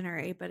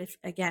documentary, but if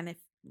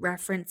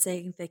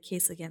referencing the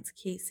case against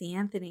Casey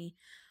Anthony,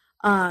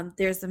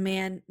 there's a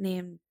man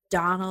named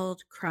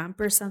Donald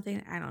Crump or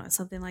something. I don't know,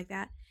 something like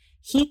that.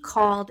 He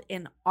called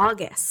in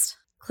August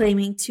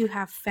claiming to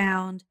have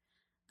found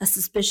a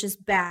suspicious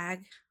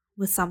bag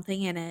with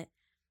something in it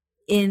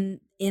in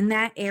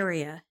that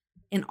area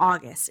in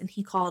August, and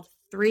he called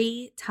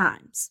 3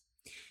 times.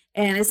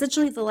 And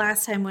essentially the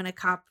last time when a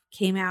cop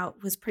came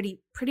out was pretty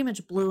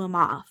much blew him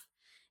off.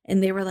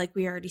 And they were like,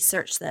 we already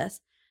searched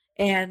this.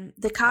 And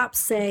the cops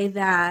say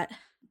that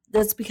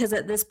that's because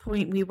at this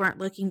point we weren't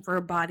looking for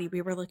a body,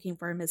 we were looking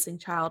for a missing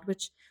child,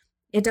 which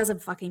it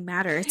doesn't fucking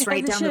matter. It's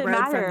right down the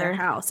road from their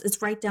house.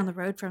 It's right down the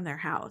road from their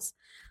house.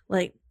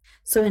 Like,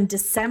 so in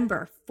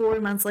December, 4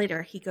 months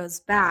later, he goes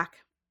back.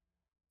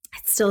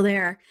 It's still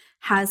there,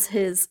 has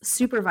his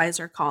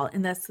supervisor call,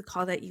 and that's the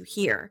call that you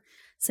hear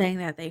saying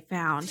that they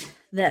found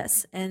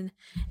this, and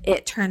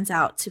it turns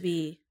out to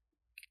be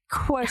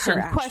question.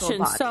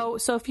 Body.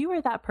 So if you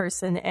were that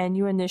person and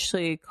you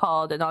initially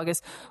called in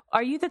August,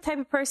 are you the type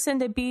of person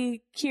to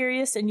be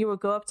curious and you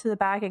would go up to the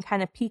bag and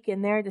kind of peek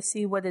in there to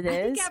see what it is?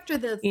 I think after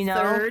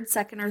the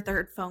second or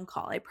third phone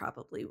call, I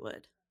probably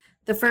would.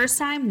 The first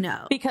time,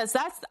 no. Because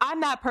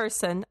I'm that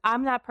person.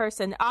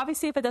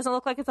 Obviously, if it doesn't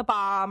look like it's a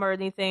bomb or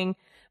anything,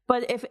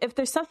 but if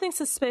there's something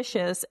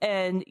suspicious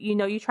and,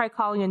 you try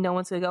calling and no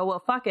one's going to go, well,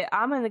 fuck it,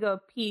 I'm going to go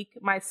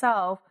peek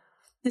myself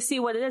to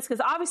see what it is.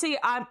 Because obviously,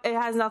 it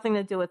has nothing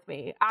to do with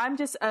me. I'm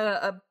just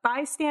a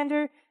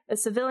bystander, a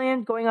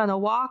civilian going on a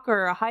walk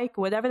or a hike,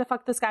 whatever the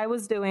fuck this guy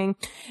was doing.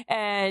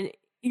 And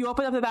you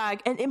open up the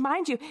bag. And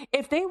mind you,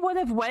 if they would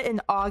have went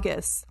in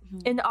August,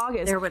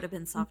 there would have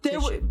been soft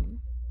tissue.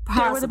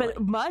 There would have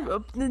been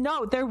mud.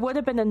 No, there would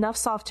have been enough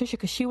soft tissue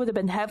because she would have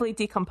been heavily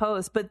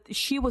decomposed, but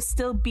she would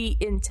still be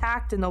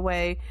intact in a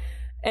way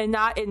and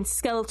not in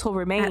skeletal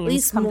remains. At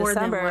least more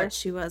December. than what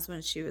she was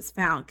when she was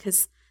found.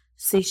 Because,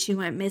 see, she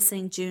went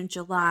missing June,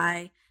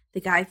 July.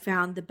 The guy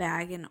found the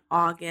bag in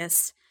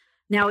August.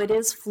 Now, it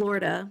is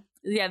Florida.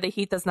 Yeah, the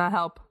heat does not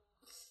help.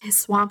 A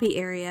swampy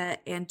area,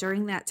 and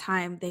during that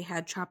time, they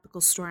had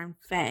Tropical Storm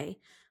Faye,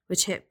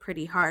 which hit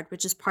pretty hard,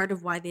 which is part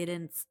of why they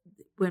didn't,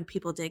 when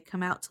people did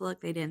come out to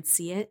look, they didn't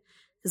see it,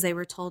 because they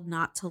were told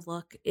not to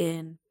look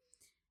in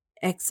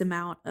X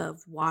amount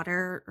of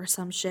water or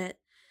some shit.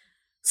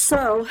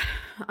 So,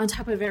 on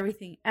top of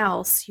everything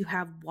else, you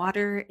have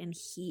water and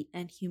heat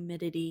and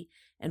humidity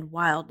and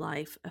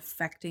wildlife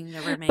affecting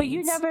the remains.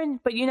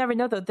 But you never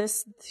know though.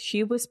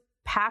 She was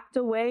packed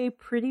away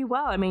pretty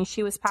well. I mean,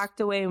 she was packed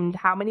away in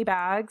how many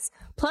bags,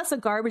 plus a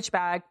garbage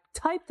bag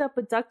typed up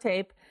with duct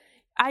tape.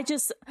 At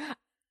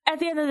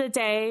the end of the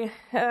day,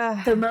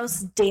 the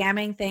most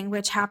damning thing,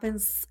 which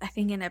happens, I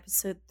think, in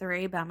episode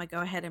 3, but I'm gonna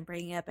go ahead and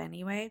bring it up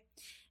anyway,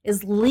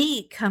 is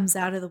Lee comes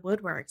out of the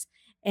woodworks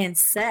and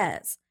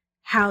says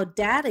how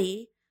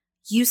Daddy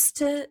used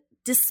to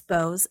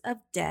dispose of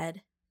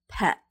dead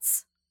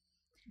pets.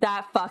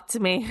 That fucked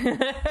me.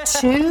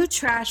 2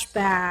 trash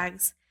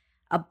bags,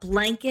 a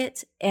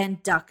blanket,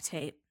 and duct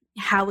tape.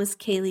 How was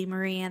Kaylee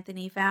Marie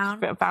Anthony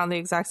found? Found the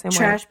exact same way.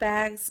 Trash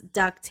bags,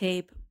 duct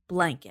tape,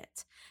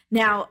 blanket.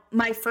 Now,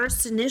 my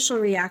first initial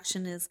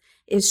reaction is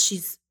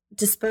she's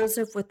disposed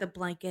of with a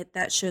blanket.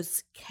 That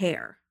shows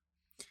care.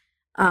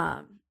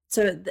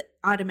 So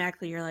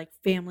automatically you're like,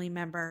 family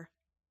member,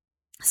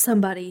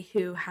 somebody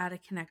who had a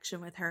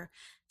connection with her,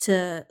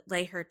 to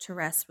lay her to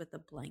rest with a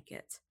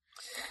blanket.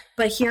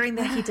 But hearing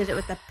that he did it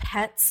with the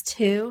pets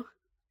too,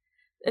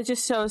 it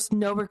just shows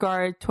no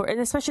regard toward, and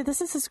especially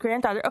this is his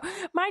granddaughter.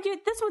 Oh, mind you,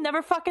 this would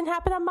never fucking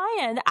happen on my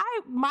end.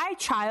 My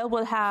child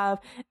would have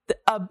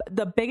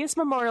the biggest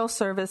memorial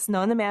service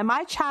known to man.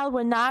 My child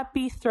would not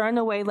be thrown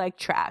away like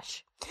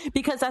trash,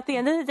 because at the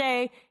end of the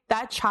day,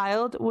 that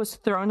child was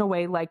thrown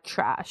away like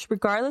trash,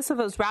 regardless if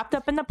it was wrapped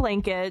up in a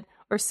blanket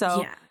or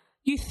so. Yeah.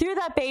 You threw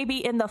that baby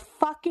in the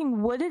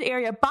fucking wooded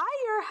area by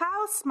your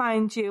house,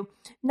 mind you,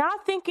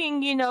 not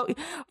thinking,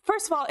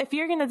 first of all, if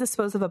you're going to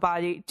dispose of a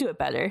body, do it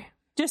better.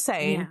 Just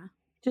saying. Yeah.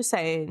 Just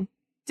saying.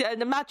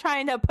 I'm not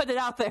trying to put it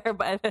out there,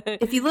 but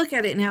if you look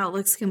at it now, it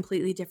looks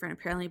completely different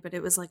apparently, but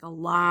it was like a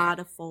lot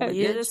of foliage.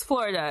 It is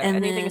Florida. And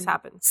anything has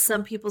happened.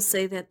 Some people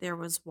say that there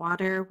was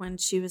water when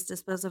she was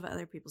disposed of.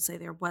 Other people say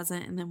there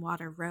wasn't, and then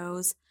water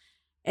rose.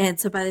 And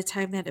so by the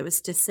time that it was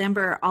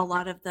December, a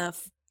lot of the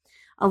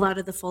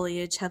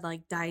foliage had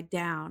like died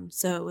down,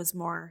 so it was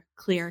more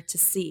clear to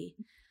see.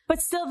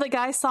 But still, the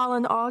guy saw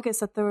in August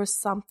that there was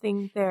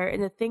something there,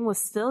 and the thing was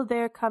still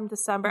there come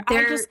December.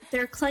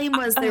 Their claim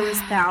was there was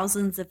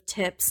thousands of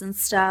tips and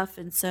stuff,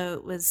 and so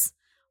it was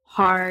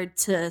hard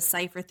to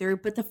cipher through.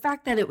 But the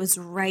fact that it was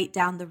right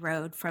down the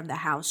road from the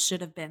house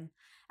should have been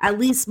at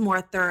least more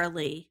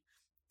thoroughly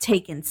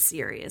taken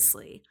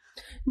seriously.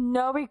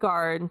 No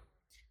regard.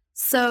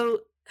 So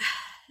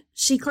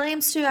she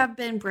claims to have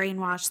been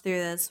brainwashed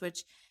through this,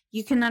 which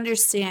you can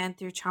understand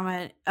through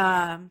trauma.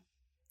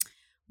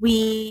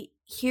 We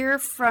hear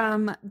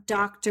from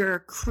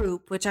Dr.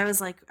 Krupp, which I was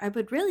like, I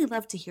would really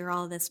love to hear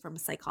all of this from a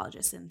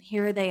psychologist. And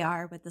here they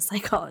are with the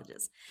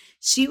psychologist.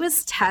 She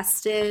was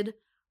tested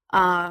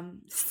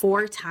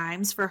 4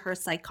 times for her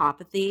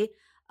psychopathy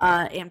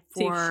and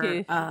for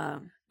she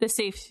was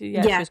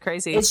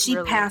crazy. And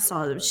she passed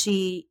all of them.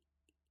 She's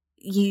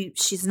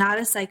not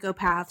a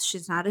psychopath.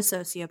 She's not a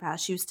sociopath.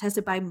 She was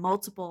tested by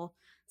multiple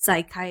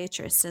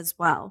psychiatrists as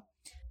well.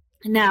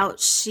 Now,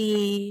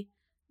 she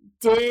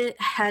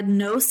had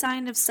no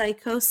sign of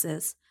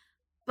psychosis,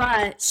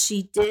 but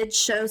she did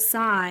show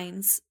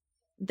signs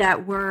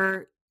that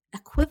were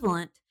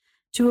equivalent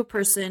to a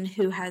person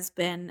who has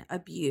been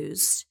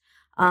abused,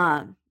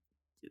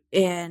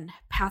 in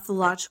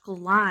pathological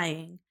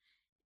lying,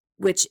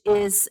 which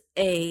is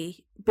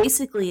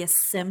basically a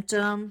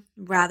symptom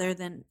rather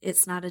than,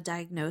 it's not a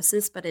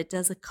diagnosis, but it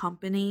does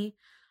accompany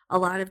a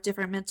lot of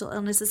different mental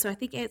illnesses. So I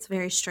think it's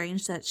very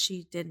strange that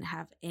she didn't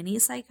have any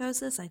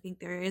psychosis. I think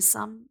there is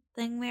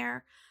something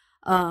there.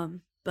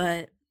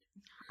 But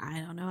I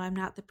don't know. I'm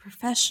not the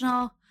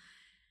professional.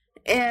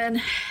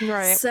 And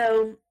right.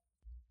 So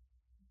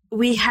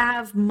we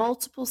have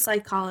multiple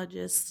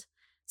psychologists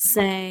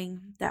saying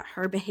that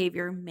her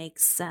behavior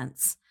makes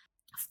sense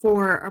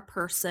for a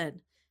person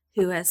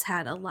who has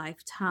had a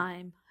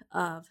lifetime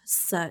of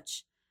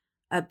such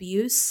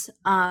abuse.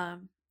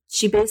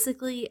 She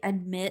basically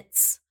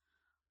admits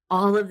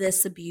all of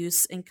this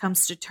abuse and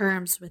comes to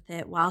terms with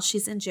it while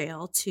she's in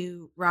jail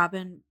to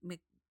Robin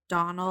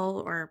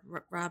McDonnell or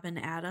Robin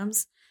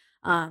Adams,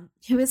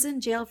 who is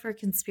in jail for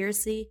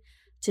conspiracy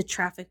to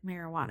traffic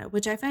marijuana,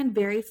 which I find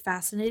very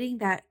fascinating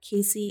that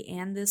Casey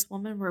and this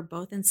woman were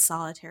both in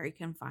solitary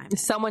confinement.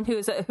 Someone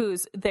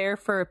who's there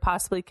for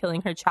possibly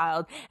killing her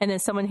child, and then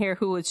someone here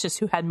who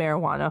had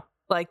marijuana.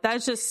 Like,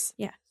 that's just,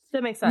 yeah,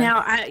 that makes sense.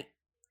 Now,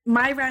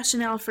 my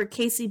rationale for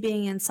Casey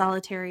being in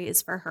solitary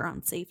is for her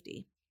own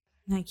safety.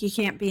 Like, you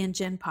can't be in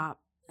Gen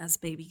Pop as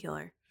baby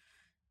killer.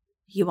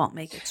 You won't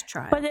make it to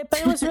trial. But it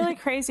was really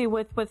crazy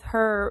with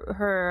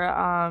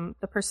her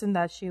the person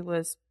that she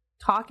was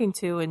talking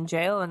to in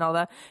jail and all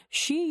that,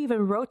 she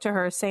even wrote to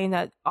her saying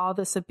that all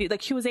this abuse,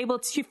 like she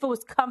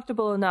was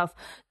comfortable enough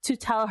to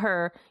tell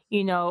her,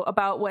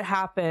 about what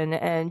happened,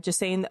 and just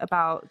saying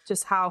about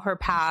just how her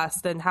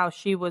past and how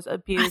she was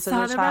abused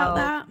as a child.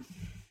 About that.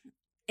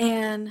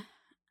 And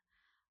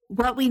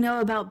what we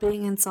know about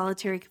being in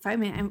solitary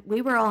confinement, and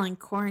we were all in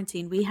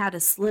quarantine. We had a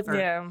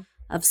sliver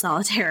of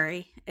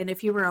solitary. And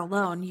if you were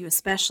alone, you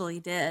especially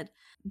did.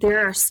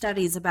 There are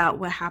studies about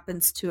what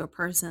happens to a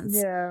person's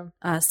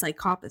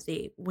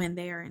psychopathy when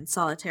they are in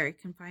solitary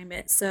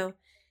confinement. So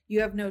you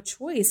have no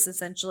choice,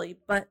 essentially,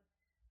 but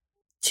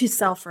to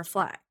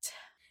self-reflect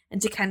and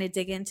to kind of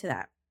dig into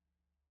that.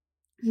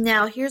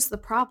 Now, here's the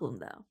problem,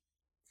 though.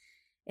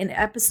 In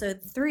episode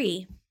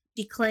 3,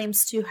 she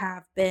claims to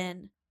have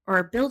been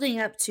or building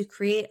up to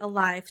create a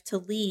life to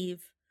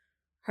leave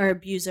her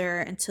abuser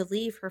and to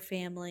leave her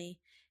family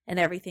and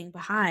everything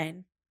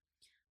behind.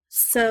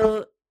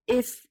 So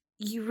if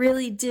you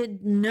really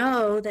did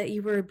know that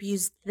you were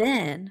abused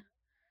then,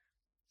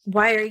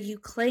 why are you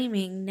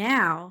claiming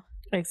now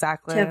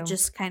exactly to have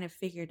just kind of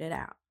figured it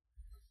out?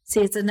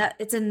 See,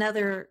 it's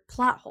another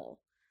plot hole.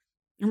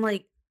 I'm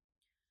like,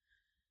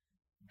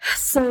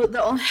 so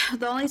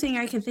the only thing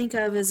I can think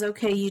of is,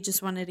 okay, you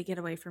just wanted to get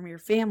away from your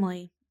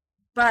family,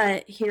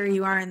 but here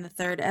you are in the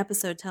 3rd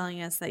episode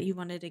telling us that you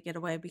wanted to get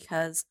away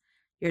because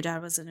your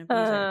dad was an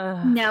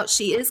abuser. Now,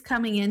 she is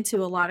coming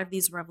into a lot of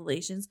these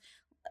revelations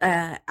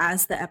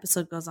as the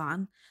episode goes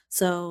on.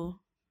 So,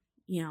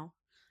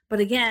 but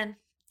again,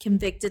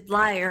 convicted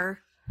liar,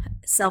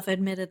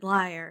 self-admitted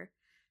liar.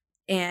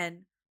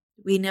 And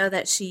we know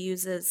that she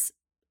uses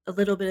a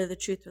little bit of the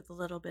truth with a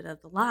little bit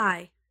of the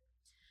lie.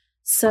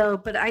 So,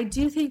 but I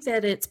do think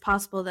that it's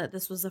possible that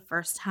this was the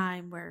first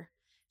time where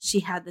she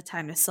had the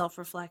time to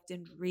self-reflect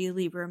and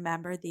really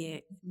remember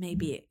the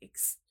maybe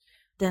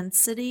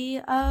extensity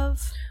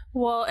of.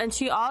 Well, and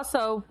she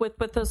also, with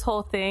this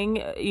whole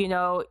thing,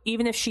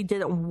 even if she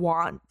didn't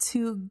want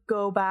to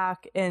go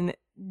back and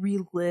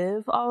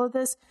relive all of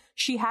this,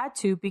 she had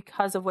to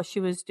because of what she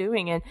was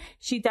doing. And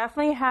she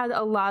definitely had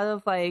a lot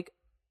of like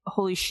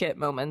holy shit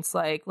moments,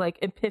 like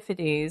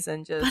epiphanies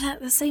and just. But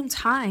at the same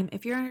time,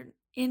 if you're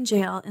in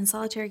jail in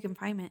solitary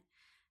confinement,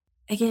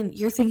 again,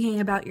 you're thinking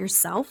about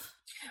yourself.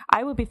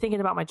 I would be thinking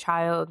about my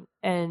child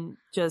and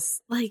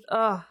just like,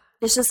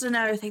 it's just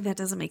another thing that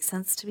doesn't make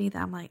sense to me,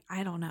 that I'm like,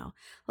 I don't know.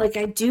 Like,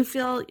 I do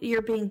feel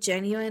you're being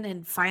genuine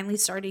and finally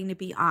starting to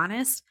be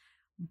honest,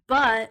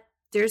 but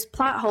there's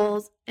plot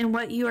holes in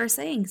what you are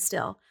saying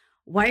still.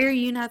 Why are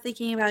you not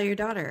thinking about your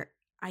daughter?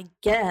 I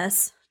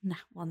guess,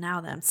 well,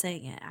 now that I'm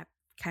saying it, I'm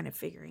kind of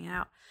figuring it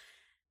out.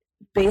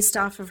 Based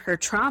off of her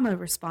trauma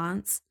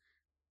response,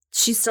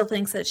 she still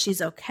thinks that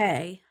she's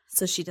okay,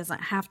 so she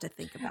doesn't have to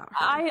think about her.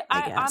 I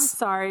guess. I'm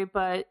sorry,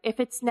 but if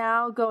it's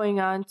now going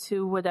on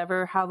to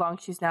how long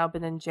she's now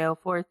been in jail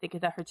for, thinking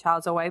that her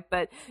child's away,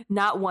 but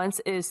not once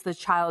is the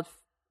child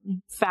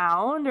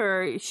found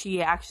or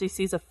she actually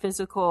sees her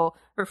physical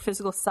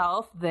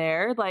self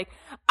there. Like,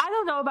 I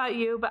don't know about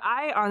you, but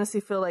I honestly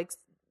feel like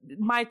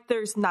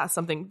there's not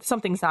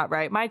something's not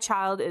right. My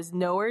child is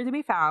nowhere to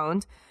be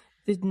found.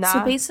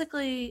 So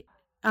basically,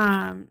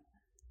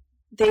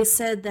 they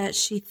said that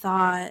she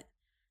thought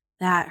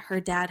that her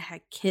dad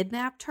had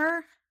kidnapped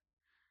her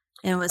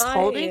and was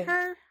holding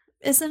her,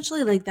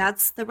 essentially. Like,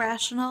 that's the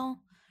rationale.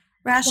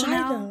 Why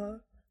though?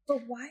 But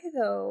why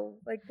though?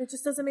 Like, that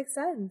just doesn't make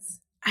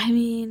sense. I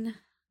mean,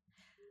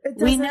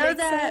 we know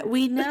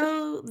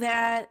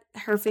that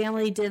her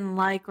family didn't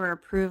like or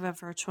approve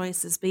of her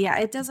choices, but yeah,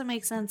 it doesn't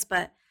make sense.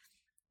 But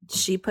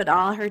she put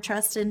all her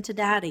trust into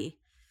daddy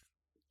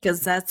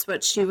because that's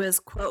what she was,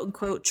 quote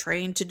unquote,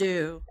 trained to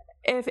do.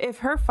 If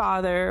her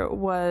father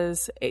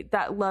was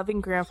that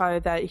loving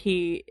grandfather that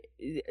he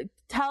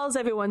tells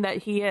everyone that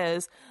he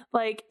is,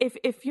 like,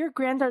 if your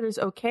granddaughter's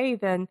okay,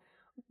 then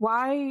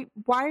why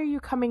are you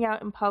coming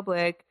out in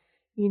public,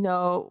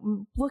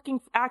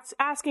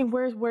 asking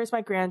where's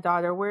my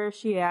granddaughter, where is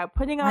she at,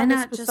 putting on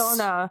this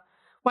persona?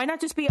 Why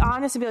not just be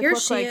honest and be like,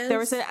 look, like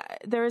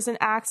there was an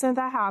accident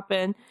that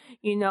happened.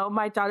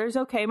 My daughter's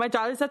okay. My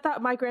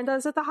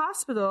granddaughter's at the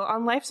hospital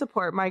on life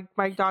support. My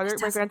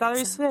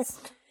granddaughter's sick.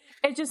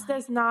 It just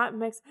does not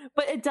mix,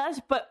 but it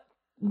does. But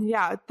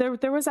yeah,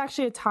 there was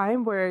actually a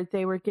time where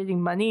they were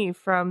getting money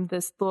from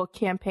this little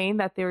campaign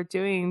that they were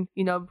doing,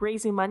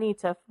 raising money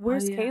to,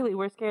 where's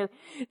Kaylee?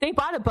 They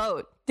bought a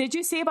boat. Did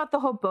you see about the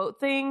whole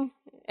boat thing?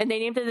 And they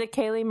named it the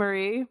Kaylee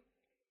Marie. It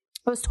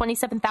was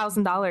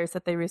 $27,000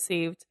 that they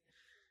received.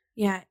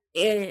 Yeah.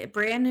 A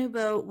brand new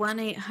boat,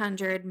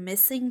 1-800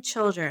 missing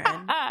children.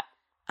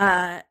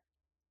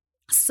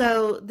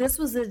 So this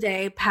was the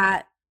day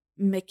Pat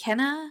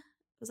McKenna,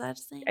 was that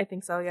his name? I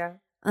think so, yeah.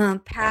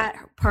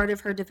 Pat, part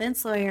of her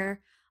defense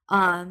lawyer,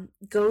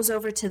 goes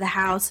over to the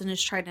house and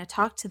is trying to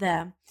talk to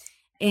them.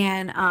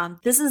 And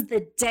this is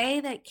the day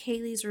that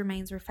Kaylee's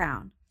remains were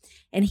found.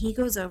 And he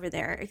goes over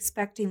there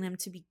expecting them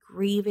to be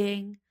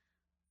grieving,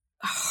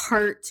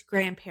 hurt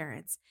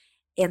grandparents.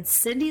 And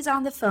Cindy's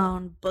on the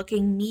phone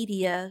booking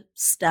media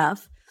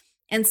stuff.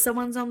 and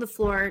someone's on the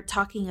floor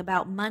talking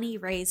about money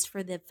raised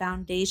for the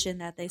foundation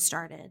that they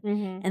started.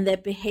 Mm-hmm. And the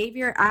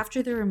behavior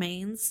after the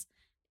remains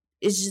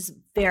is just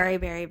very,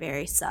 very,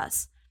 very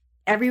sus.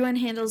 Everyone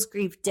handles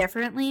grief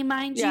differently,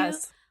 mind you,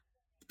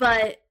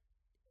 but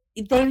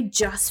they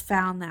just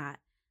found that.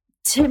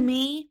 To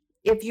me,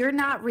 if you're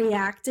not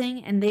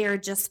reacting and they are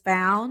just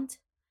found,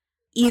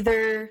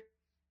 either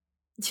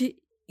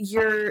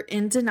you're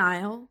in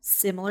denial,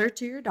 similar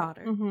to your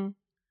daughter, mm-hmm.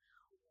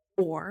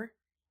 or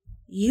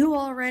you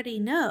already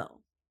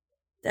know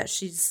that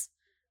she's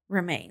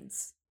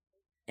remains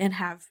and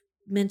have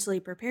mentally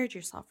prepared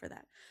yourself for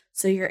that.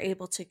 So you're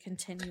able to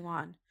continue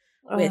on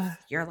with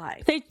your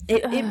life.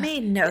 It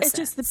made no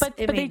sense. But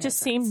they just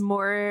seemed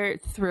more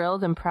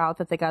thrilled and proud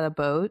that they got a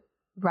boat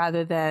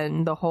rather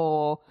than the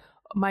whole,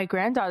 my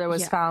granddaughter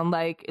was found,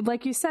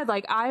 like you said,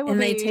 like I would.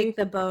 And they take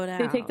the boat out.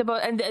 They take the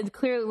boat, and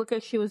clearly look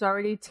like she was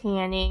already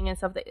tanning and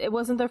stuff. It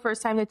wasn't the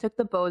first time they took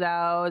the boat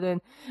out,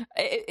 and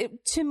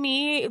to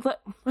me,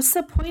 what's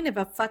the point of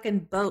a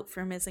fucking boat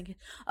for missing kids?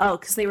 Oh,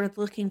 because they were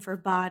looking for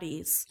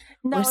bodies.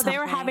 No, they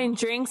were having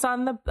drinks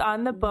on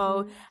the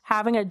boat,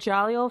 having a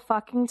jolly old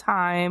fucking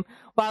time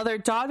while their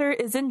daughter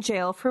is in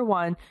jail, for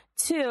one.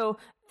 Two,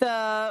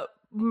 the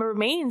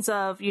remains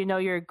of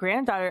your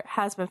granddaughter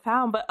has been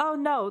found, but oh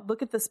no,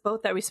 look at this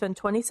boat that we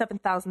spent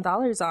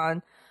 $27,000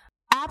 on.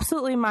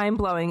 Absolutely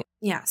mind-blowing.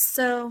 Yeah,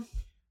 so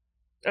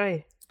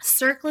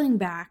circling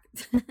back,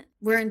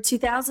 we're in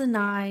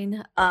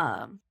 2009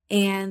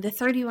 and the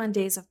 31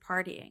 days of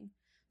partying.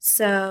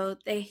 So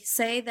they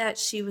say that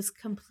she was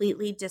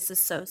completely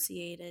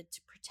disassociated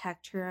to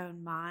protect her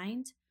own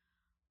mind.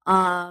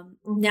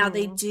 Now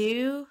they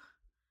do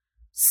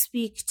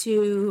speak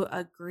to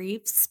a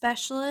grief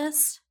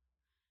specialist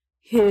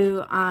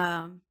who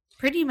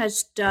pretty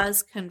much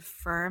does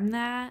confirm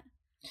that.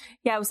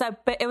 Yeah, it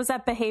was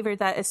that behavior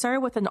that it started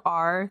with an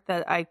R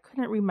that I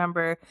couldn't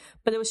remember,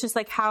 but it was just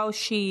like how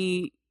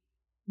she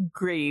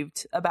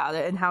grieved about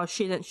it and how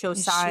she didn't show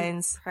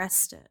signs. She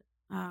pressed it.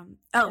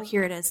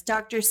 Here it is.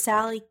 Dr.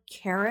 Sally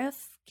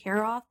Karoff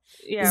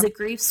is a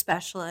grief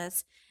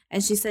specialist,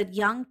 and she said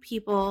young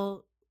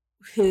people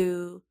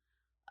who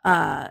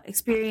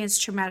experience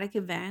traumatic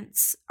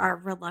events are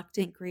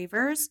reluctant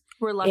grievers.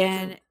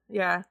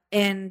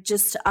 And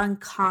just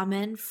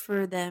uncommon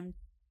for them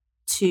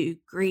to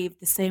grieve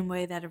the same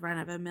way that a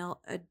run-of-the-mill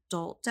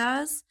adult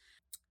does.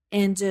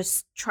 And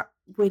just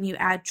when you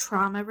add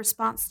trauma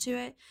response to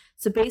it.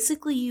 So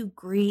basically you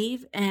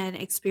grieve and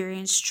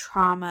experience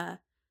trauma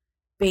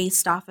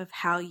based off of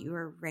how you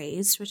were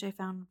raised, which I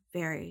found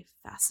very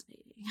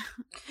fascinating.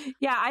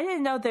 Yeah, I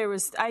didn't know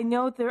I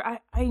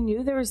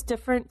knew there was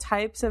different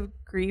types of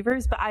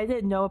grievers, but I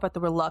didn't know about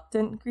the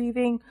reluctant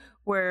grieving,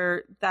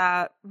 where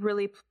that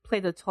really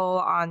played a toll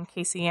on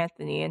Casey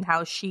Anthony and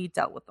how she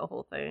dealt with the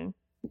whole thing.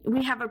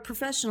 We have a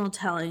professional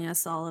telling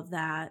us all of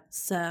that,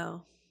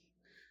 so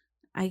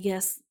I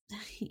guess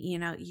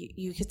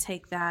you could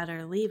take that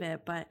or leave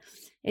it, but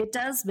it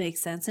does make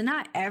sense. And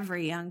not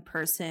every young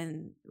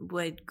person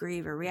would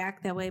grieve or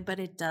react that way, but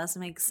it does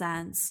make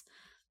sense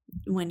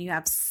when you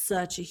have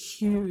such a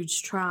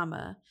huge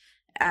trauma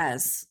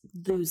as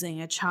losing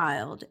a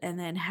child and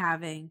then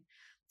having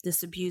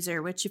this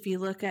abuser, which if you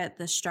look at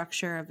the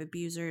structure of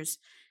abusers,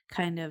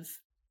 kind of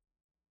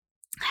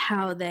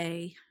how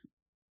they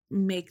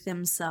make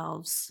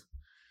themselves,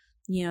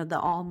 the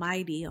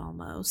almighty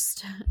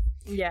almost.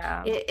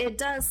 Yeah. It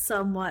does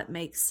somewhat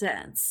make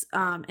sense.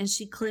 And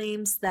she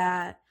claims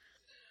that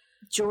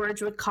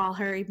George would call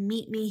her,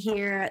 meet me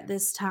here at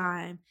this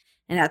time,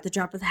 and at the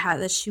drop of the hat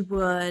that she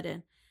would.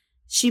 And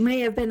she may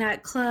have been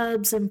at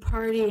clubs and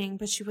partying,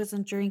 but she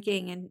wasn't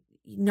drinking, and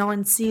no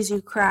one sees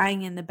you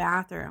crying in the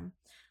bathroom.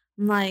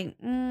 I'm like,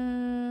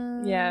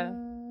 yeah.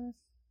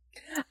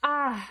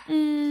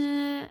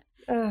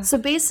 So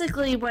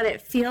basically what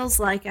it feels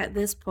like at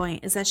this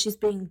point is that she's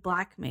being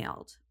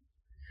blackmailed.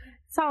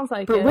 Sounds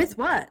like but it. With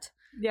what?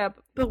 Yeah.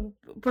 But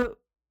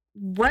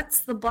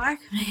what's the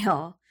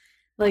blackmail?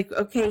 Like,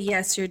 okay,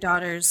 yes, your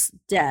daughter's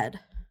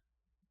dead.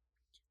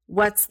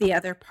 What's the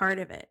other part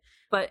of it?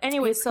 But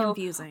anyway, it's so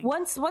confusing.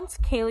 Once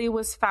Kaylee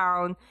was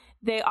found,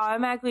 they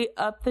automatically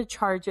upped the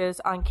charges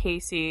on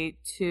Casey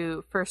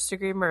to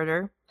first-degree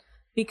murder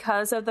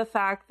because of the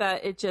fact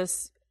that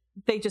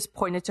they just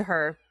pointed to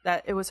her,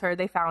 that it was her,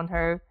 they found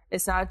her.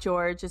 It's not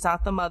George, it's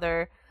not the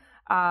mother.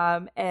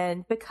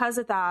 And because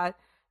of that,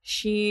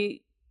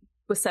 she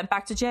was sent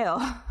back to jail.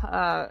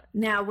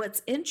 Now,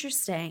 what's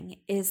interesting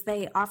is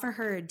they offer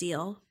her a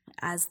deal,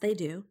 as they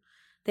do.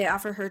 They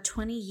offer her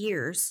 20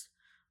 years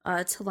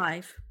to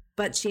life,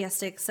 but she has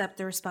to accept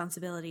the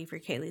responsibility for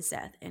Kaylee's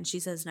death. And she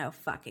says, no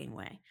fucking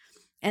way.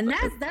 And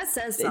that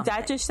says something.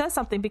 That just says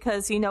something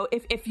because,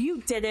 if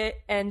you did it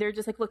and they're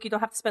just like, look, you don't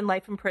have to spend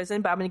life in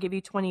prison, but I'm going to give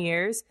you 20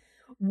 years.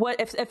 What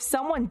if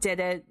someone did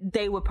it,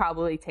 they would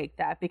probably take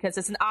that because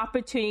it's an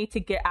opportunity to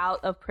get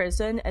out of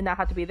prison and not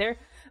have to be there.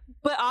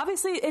 But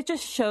obviously it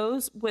just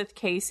shows with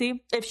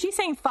Casey, if she's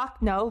saying, fuck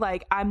no,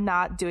 like I'm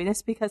not doing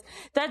this, because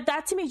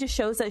that to me just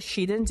shows that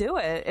she didn't do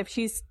it. If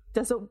she's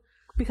doesn't,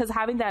 because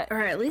having that,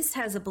 or at least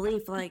has a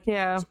belief, like,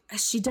 yeah,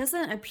 she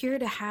doesn't appear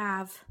to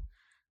have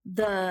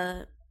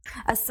a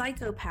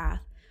psychopath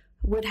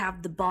would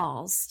have the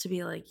balls to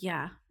be like,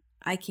 yeah,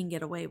 I can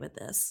get away with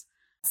this.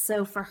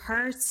 So for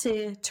her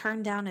to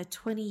turn down a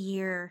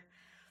 20-year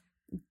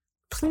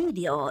plea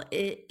deal,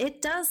 it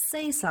does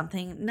say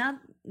something.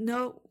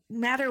 No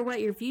matter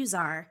what your views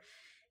are,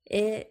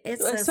 it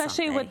says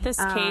especially something. with this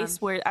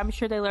case where I'm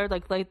sure they learned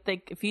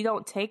like if you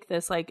don't take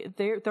this, like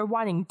they're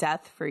wanting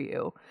death for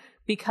you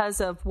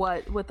because of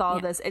what with all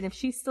this. And if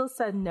she still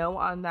said no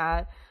on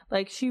that,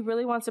 like she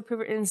really wants to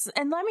prove it.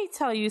 And let me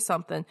tell you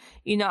something.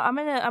 You know, I'm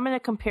gonna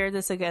compare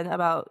this again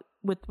about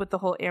with the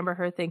whole Amber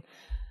Heard thing.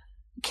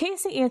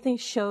 Casey Anthony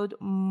showed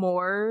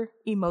more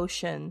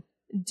emotion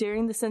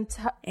during this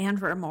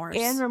and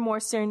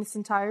remorse during this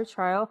entire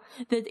trial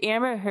that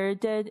Amber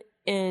Heard did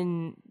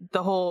in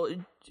the whole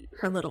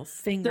her little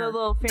finger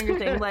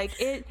thing.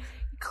 Like, it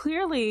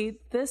clearly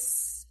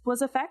this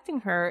was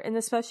affecting her, and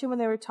especially when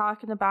they were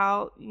talking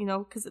about, you know,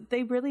 because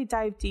they really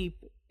dive deep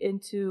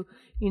into,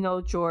 you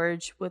know,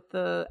 George with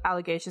the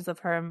allegations of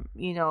her,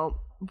 you know,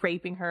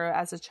 raping her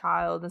as a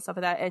child and stuff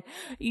like that. And,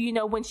 you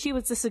know, when she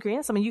was disagreeing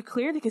with something, you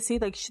clearly could see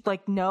like she,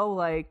 like, no,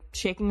 like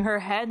shaking her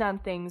head on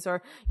things,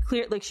 or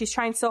clear, like she's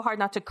trying so hard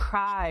not to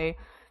cry,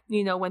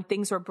 you know, when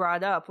things were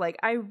brought up. Like,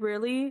 I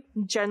really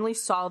generally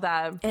saw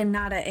that. And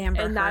not an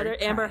Amber Heard. Not an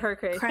Amber Heard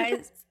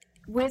cries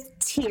with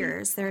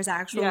tears. There's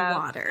actual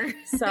water.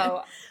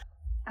 So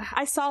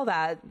I saw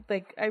that.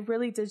 Like, I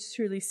really did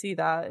truly see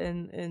that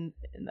in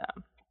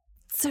them.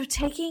 So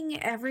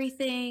taking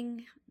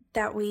everything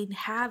that we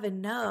have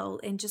and know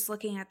and just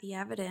looking at the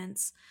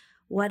evidence,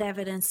 what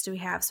evidence do we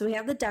have? So we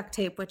have the duct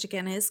tape, which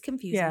again is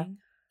confusing.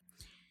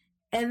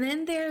 Yeah. And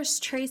then there's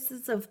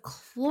traces of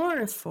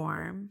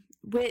chloroform,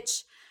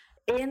 which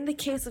in the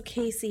case of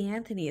Casey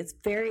Anthony is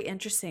very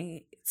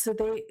interesting. So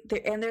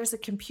and there's a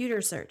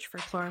computer search for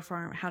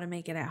chloroform, how to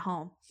make it at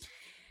home,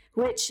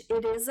 which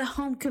it is a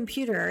home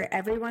computer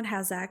everyone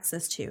has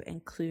access to,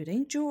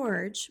 including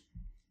George.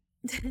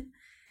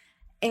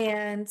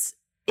 And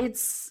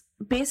it's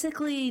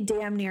basically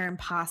damn near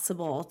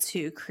impossible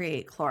to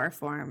create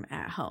chloroform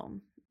at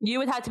home. You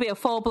would have to be a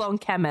full-blown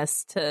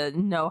chemist to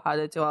know how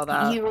to do all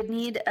that. You would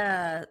need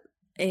a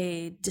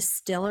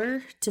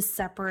distiller to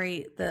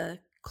separate the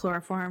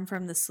chloroform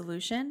from the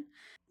solution,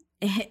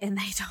 and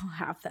they don't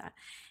have that.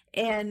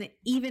 And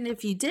even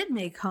if you did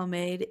make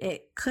homemade,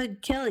 it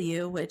could kill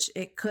you, which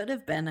it could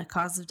have been a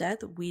cause of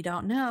death. We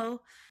don't know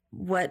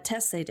what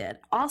tests they did.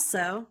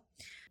 Also,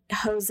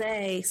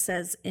 Jose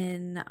says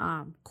in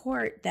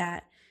court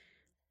that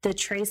the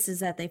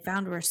traces that they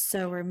found were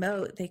so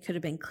remote, they could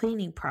have been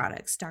cleaning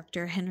products.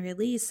 Dr. Henry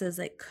Lee says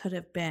it could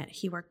have been,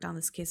 he worked on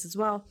this case as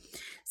well,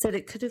 said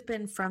it could have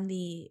been from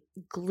the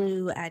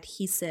glue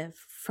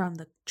adhesive from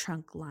the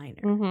trunk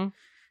liner. Mm-hmm.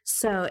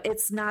 So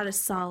it's not a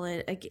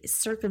solid,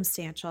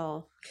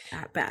 circumstantial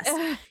at best.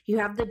 You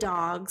have the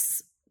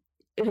dogs.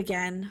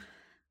 Again,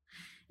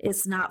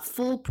 it's not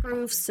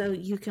foolproof, so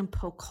you can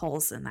poke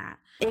holes in that.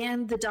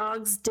 And the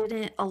dogs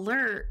didn't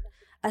alert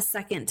a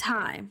second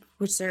time,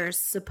 which they're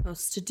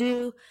supposed to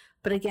do,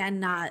 but again,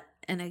 not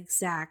an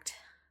exact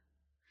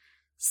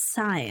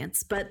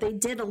science, but they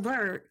did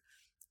alert.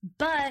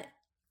 But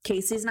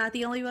Casey's not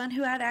the only one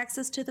who had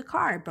access to the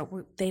car,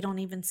 but they don't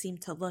even seem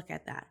to look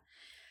at that.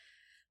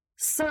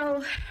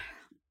 So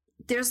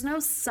there's no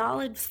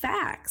solid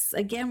facts.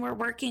 Again, we're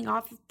working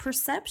off of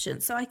perception,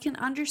 so I can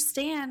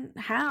understand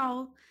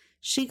how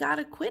she got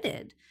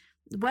acquitted.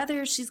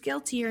 Whether she's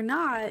guilty or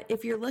not,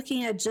 if you're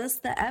looking at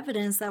just the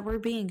evidence that we're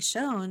being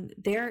shown,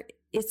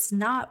 it's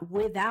not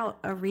without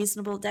a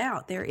reasonable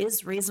doubt. There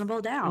is reasonable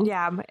doubt.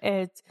 Yeah,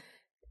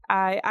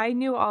 I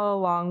knew all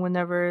along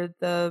whenever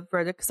the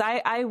verdict,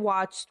 because I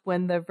watched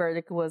when the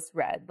verdict was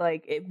read,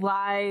 like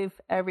live,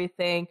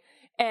 everything,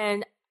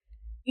 and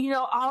you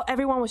know,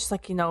 everyone was just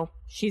like, you know,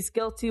 she's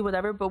guilty,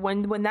 whatever. But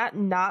when that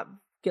not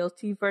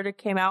guilty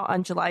verdict came out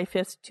on July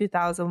 5th,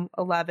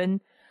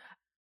 2011.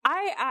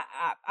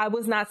 I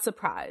was not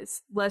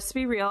surprised. Let's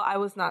be real. I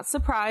was not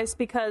surprised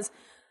because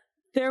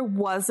there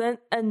wasn't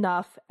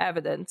enough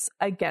evidence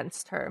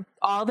against her.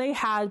 All they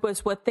had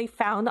was what they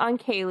found on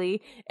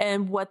Kaylee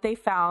and what they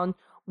found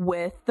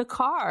with the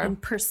car.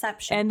 And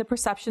perception. And the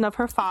perception of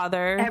her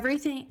father.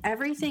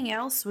 Everything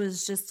else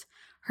was just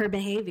her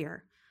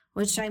behavior,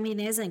 which I mean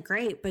isn't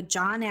great, but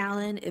John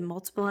Allen and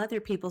multiple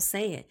other people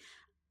say it.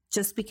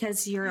 Just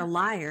because you're a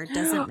liar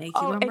doesn't make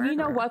you a murderer. And you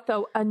know what,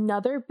 though?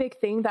 Another big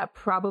thing that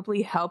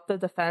probably helped the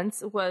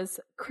defense was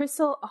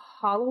Crystal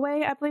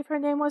Holloway, I believe her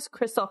name was.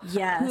 Crystal.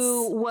 Yes.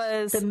 Who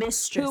was the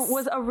mistress. Who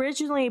was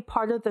originally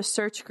part of the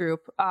search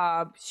group.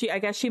 I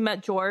guess she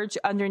met George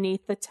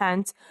underneath the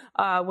tent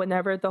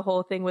whenever the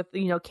whole thing with,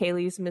 you know,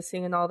 Kaylee's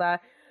missing and all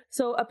that.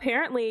 So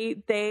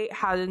apparently they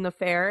had an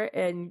affair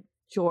and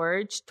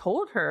George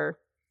told her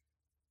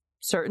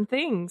certain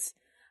things.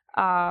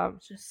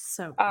 Just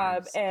so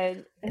gross.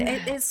 And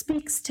it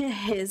speaks to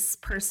his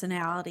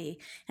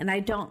personality, and I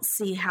don't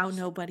see how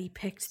nobody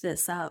picked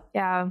this up.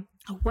 Yeah.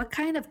 What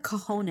kind of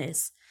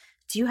cojones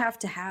do you have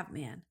to have,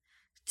 man,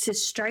 to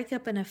strike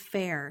up an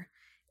affair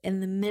in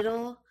the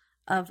middle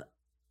of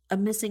a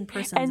missing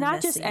person, and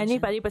not just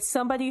anybody, but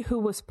somebody who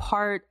was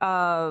part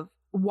of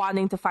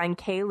wanting to find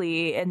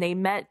Kaylee, and they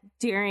met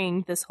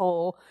during this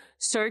whole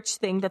search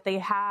thing that they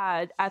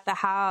had at the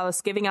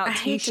house, giving out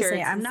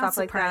T-shirts. I'm not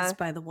surprised like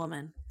by the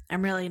woman.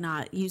 I'm really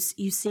not. You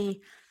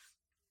see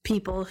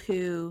people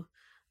who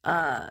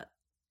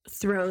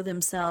throw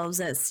themselves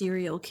at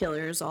serial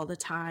killers all the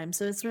time,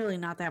 so it's really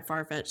not that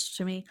far-fetched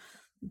to me.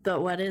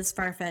 But what is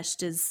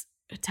far-fetched is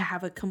to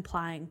have a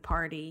complying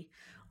party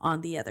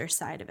on the other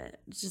side of it.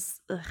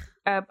 Just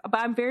but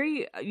I'm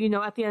very, at the end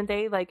of the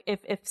day, like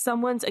if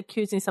someone's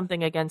accusing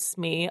something against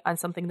me on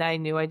something that I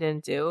knew I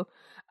didn't do,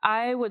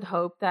 I would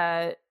hope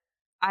that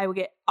I would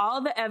get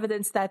all the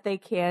evidence that they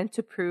can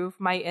to prove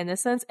my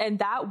innocence. And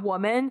that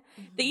woman,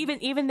 the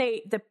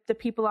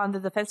people on the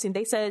defense team,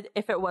 they said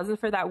if it wasn't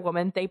for that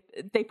woman,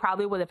 they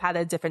probably would have had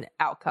a different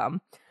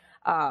outcome.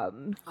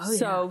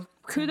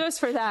 Kudos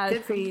for that.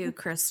 Good for you,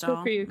 Crystal.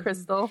 Good for you,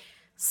 Crystal.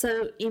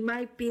 So you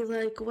might be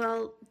like,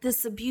 well,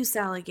 this abuse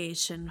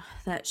allegation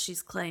that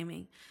she's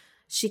claiming,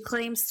 she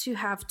claims to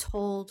have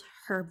told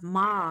her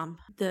mom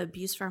the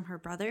abuse from her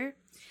brother,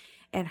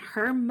 and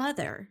her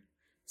mother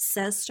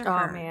says to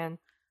her, "Oh man,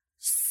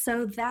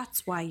 so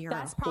that's why you're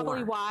that's a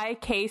probably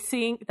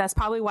whore." That's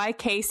probably why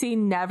Casey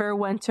never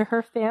went to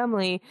her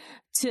family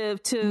to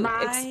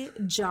my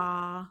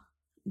jaw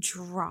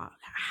dropped.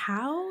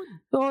 How?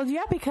 Well,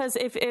 yeah, because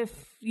if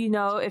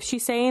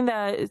she's saying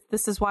that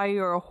this is why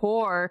you're a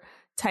whore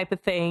type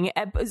of thing,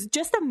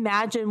 just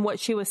imagine what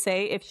she would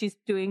say if she's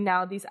doing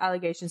now these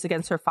allegations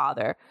against her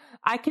father.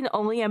 I can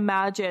only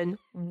imagine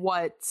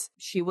what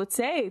she would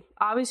say.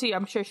 Obviously,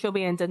 I'm sure she'll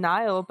be in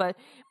denial, but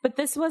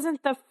this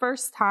wasn't the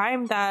first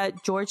time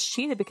that George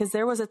cheated, because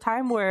there was a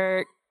time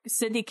where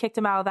Cindy kicked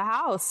him out of the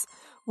house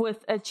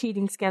with a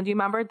cheating scandal. Do you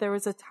remember? There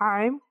was a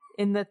time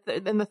in the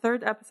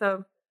third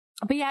episode.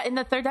 But yeah, in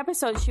the third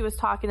episode, she was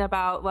talking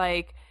about,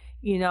 like,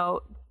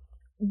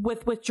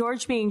 with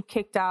George being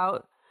kicked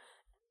out,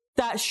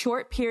 that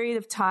short period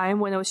of time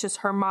when it was just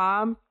her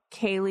mom,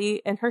 Kaylee,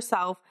 and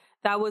herself,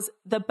 that was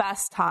the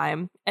best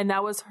time. And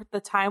that was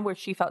the time where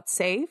she felt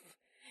safe.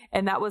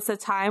 And that was the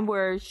time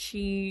where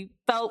she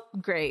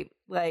felt great.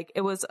 Like,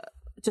 it was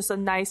just a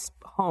nice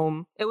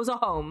home. It was a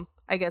home.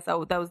 I guess that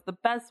was the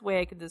best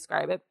way I could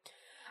describe it.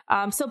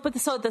 So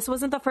this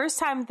wasn't the first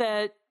time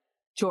that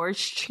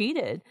George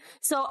cheated.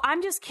 So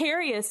I'm just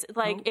curious,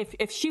 like,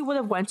 if she would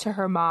have went to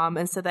her mom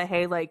and said that,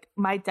 hey, like,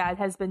 my dad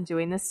has been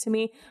doing this to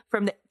me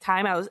from the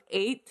time I was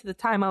 8 to the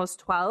time I was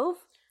 12.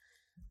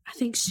 I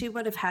think she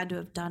would have had to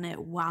have done it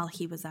while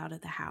he was out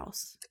of the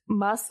house.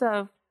 Must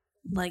have.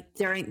 Like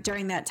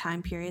during that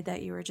time period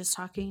that you were just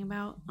talking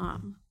about.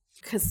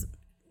 Because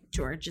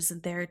George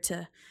isn't there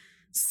to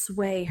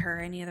sway her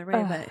any other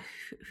way, but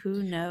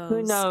who knows?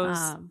 Who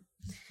knows?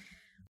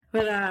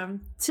 But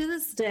to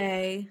this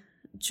day,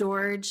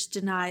 George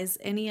denies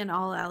any and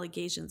all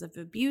allegations of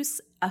abuse,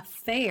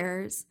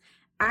 affairs,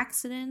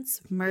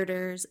 accidents,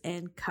 murders,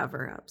 and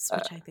cover-ups,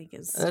 which I think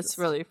is that's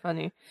really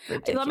funny.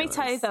 Ridiculous. Let me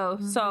tell you though.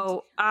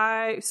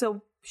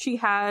 So she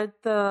had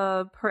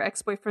her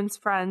ex-boyfriend's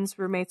friends,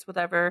 roommates,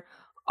 whatever,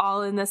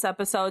 all in this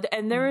episode,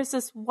 and there was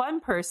this one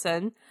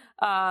person,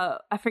 I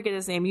forget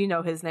his name. You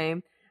know his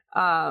name,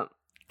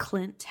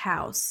 Clint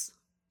House.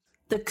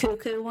 The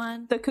cuckoo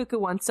one? The cuckoo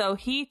one. So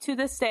he, to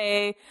this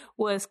day,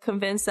 was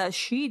convinced that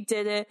she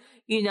did it.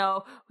 He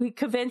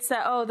convinced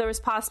that, there was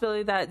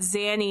possibility that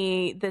Xanax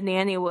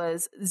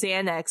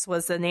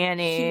was the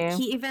nanny.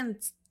 He even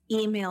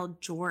emailed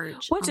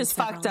George. Which is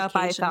fucked up,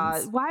 occasions. I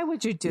thought. Why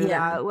would you do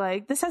that?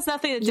 Like, this has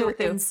nothing to do with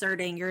you. You're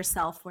inserting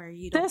yourself where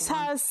you don't This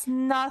has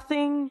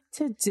nothing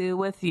to do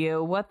with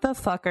you. What the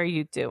fuck are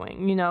you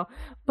doing?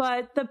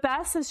 But the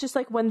best is just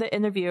like when the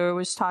interviewer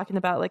was talking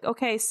about, like,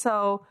 okay,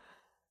 so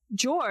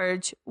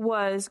George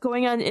was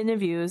going on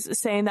interviews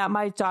saying that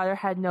my daughter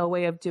had no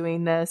way of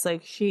doing this.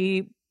 Like,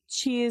 she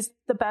is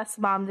the best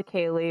mom to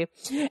Kaylee.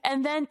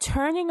 And then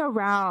turning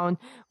around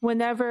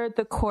whenever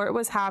the court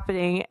was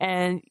happening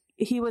and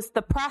he was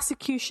the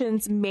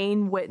prosecution's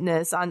main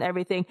witness on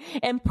everything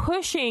and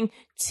pushing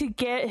to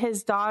get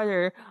his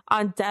daughter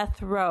on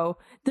death row.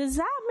 Does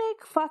that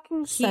make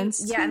fucking sense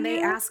to you? And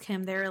they asked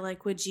him, they were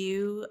like, would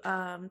you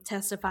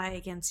testify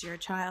against your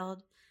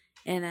child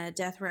in a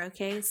death row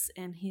case?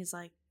 And he's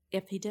like,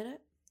 if he did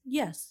it,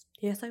 yes,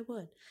 I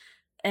would.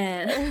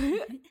 And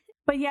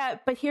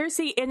but here's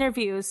the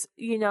interviews,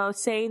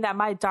 saying that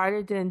my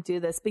daughter didn't do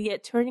this, but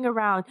yet turning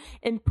around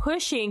and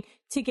pushing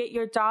to get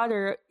your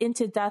daughter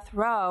into death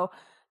row.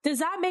 Does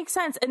that make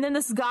sense? And then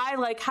this guy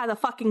had a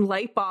fucking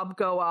light bulb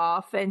go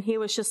off, and he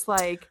was just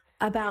like,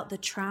 about the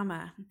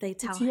trauma. They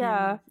tell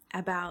him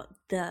about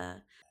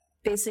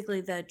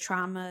basically the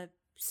trauma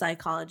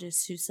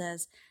psychologist who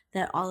says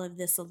that all of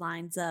this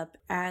aligns up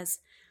as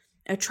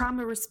a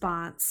trauma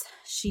response.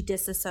 She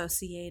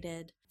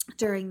disassociated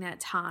during that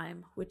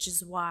time, which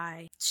is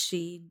why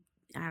she,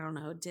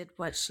 did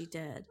what she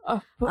did.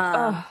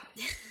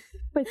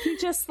 But he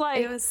just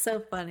it was so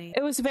funny.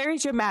 It was very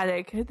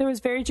dramatic. There was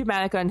very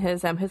dramatic on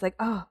his end. He's like,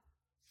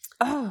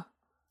 oh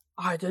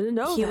I didn't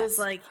know he this. was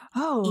like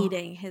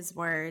eating his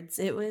words.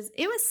 It was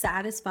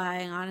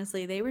satisfying,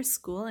 honestly. They were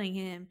schooling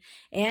him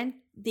and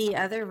the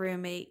other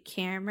roommate,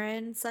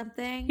 Cameron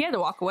something. He had to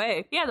walk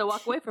away. He had to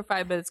walk away for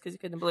 5 minutes because he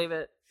couldn't believe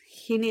it.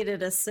 He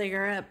needed a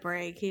cigarette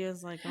break. He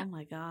was like, oh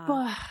my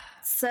God.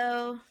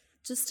 So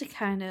just to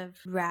kind of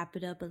wrap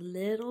it up a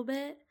little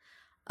bit,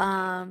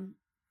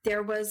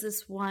 there was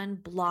this one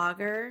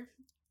blogger,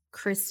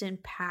 Kristen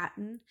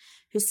Patton,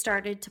 who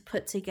started to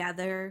put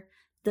together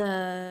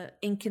the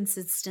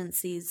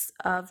inconsistencies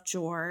of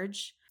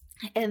George,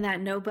 and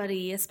that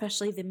nobody,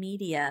 especially the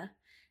media,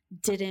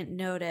 didn't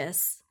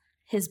notice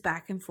his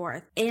back and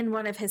forth. In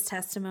one of his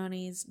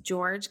testimonies,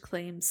 George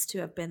claims to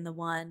have been the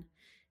one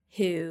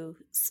who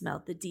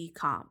smelled the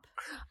decomp,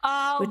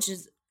 which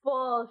is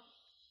bullshit.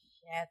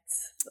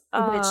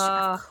 Which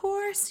of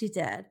course he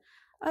did.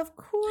 Of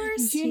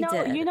course he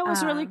did. You know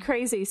what's really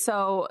crazy?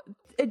 So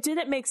it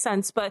didn't make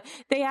sense, but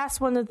they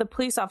asked one of the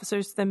police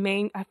officers,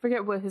 I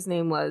forget what his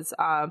name was,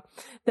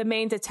 the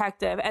main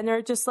detective, and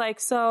they're just like,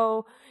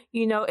 so,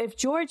 if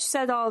George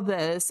said all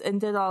this and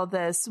did all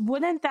this,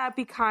 wouldn't that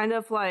be kind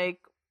of like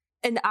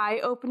an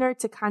eye-opener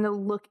to kind of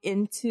look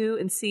into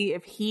and see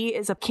if he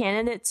is a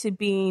candidate to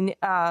being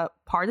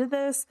part of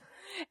this?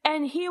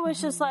 And he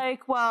was just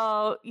like,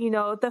 well,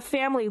 the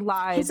family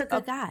lied. He's a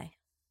good guy.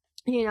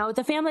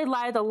 The family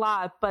lied a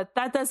lot, but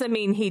that doesn't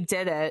mean he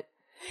did it.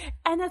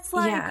 And it's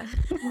like,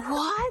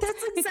 what?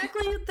 That's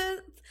exactly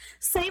the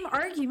same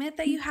argument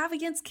that you have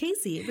against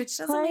Casey, which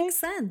doesn't make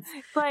sense.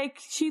 Like,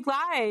 she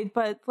lied,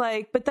 but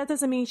that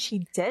doesn't mean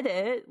she did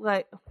it.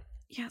 Like,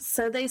 yeah.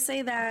 So they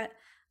say that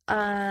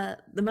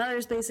the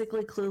mother's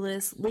basically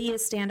clueless, Lee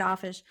is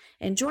standoffish,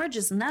 and George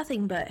is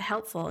nothing but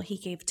helpful. He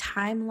gave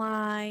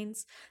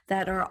timelines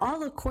that are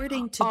all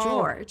according to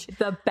George.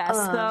 The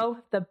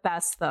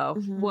best though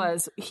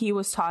was he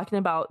was talking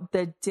about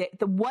the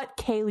what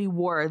Kaylee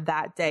wore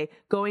that day,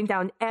 going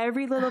down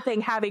every little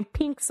thing, having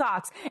pink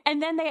socks,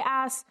 and then they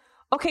asked,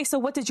 okay, so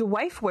what did your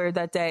wife wear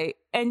that day?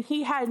 And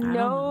he had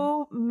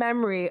no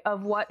memory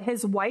of what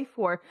his wife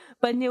wore,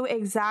 but knew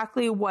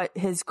exactly what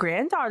his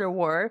granddaughter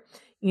wore.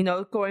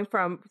 Going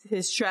from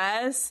his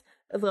dress,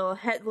 a little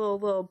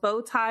little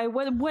bow tie,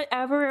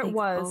 whatever it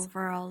was.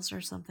 Overalls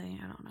or something,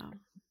 I don't know.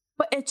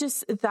 But it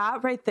just,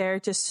 that right there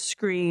just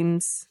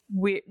screams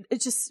weird.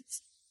 It's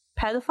just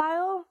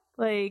pedophile.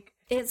 Like,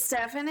 it's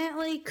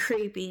definitely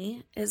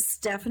creepy. It's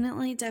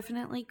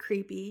definitely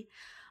creepy.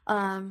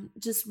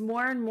 Just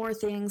more and more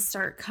things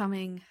start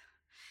coming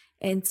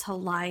into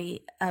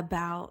light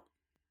about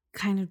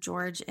kind of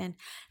George. And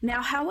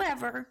now,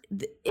 however,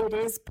 it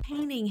is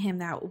painting him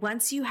that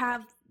once you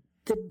have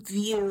the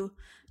view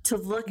to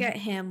look at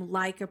him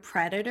like a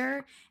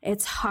predator,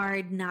 it's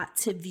hard not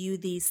to view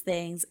these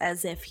things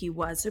as if he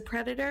was a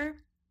predator.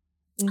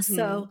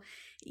 So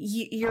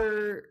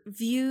your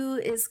view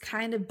is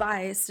kind of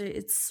biased.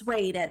 It's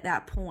swayed at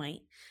that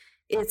point.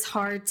 It's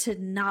hard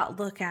to not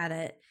look at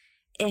it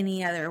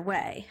any other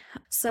way.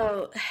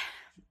 So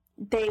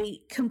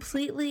they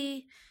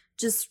completely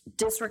just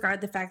disregard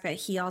the fact that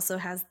he also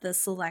has the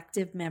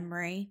selective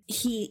memory.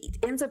 He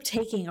ends up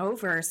taking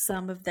over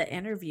some of the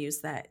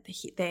interviews that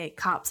the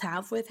cops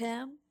have with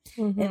him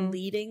and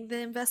leading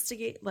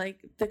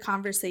the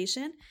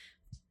conversation.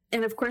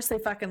 And of course they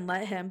fucking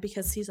let him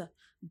because he's a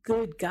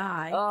good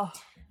guy.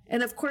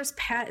 And of course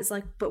Pat is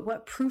like, but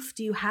what proof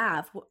do you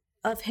have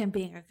of him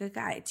being a good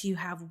guy? Do you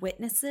have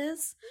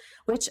witnesses?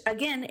 Which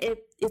again,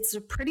 it's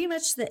pretty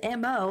much the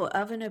MO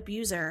of an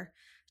abuser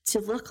to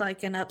look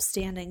like an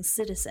upstanding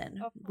citizen.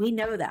 We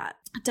know that.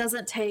 It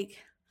doesn't take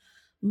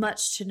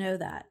much to know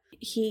that.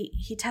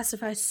 He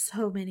testifies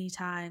so many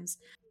times.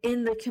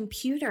 In the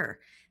computer,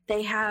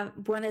 they have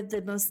one of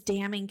the most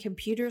damning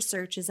computer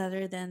searches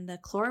other than the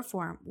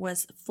chloroform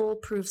was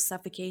foolproof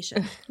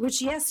suffocation,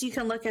 which, yes, you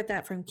can look at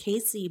that from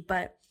Casey,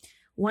 but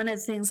one of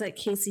the things that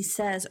Casey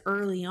says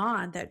early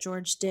on that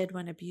George did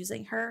when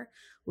abusing her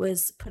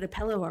was put a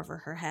pillow over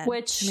her head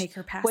to make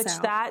her pass out. Which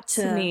that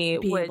to me,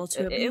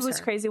 it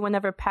was crazy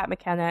whenever Pat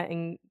McKenna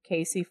and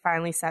Casey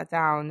finally sat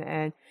down.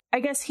 And I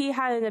guess he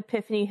had an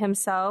epiphany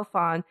himself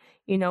on,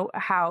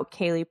 how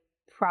Kaylee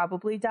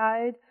probably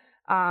died,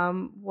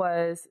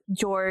 was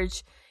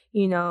George,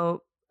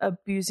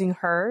 abusing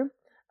her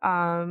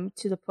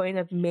to the point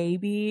of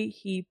maybe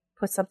he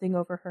put something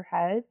over her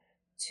head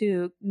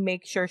to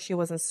make sure she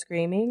wasn't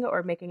screaming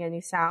or making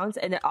any sounds.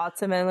 And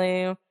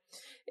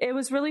it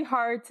was really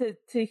hard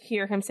to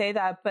hear him say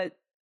that, but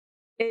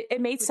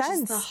it made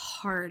sense. Is the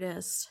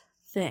hardest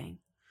thing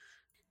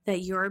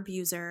that your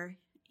abuser,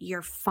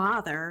 your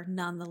father,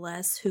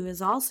 nonetheless, who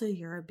is also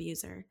your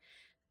abuser,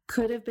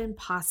 could have been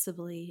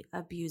possibly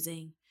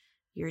abusing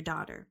your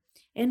daughter.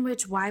 In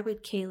which, why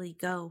would Kaylee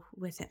go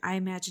with it? I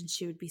imagine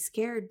she would be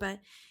scared, but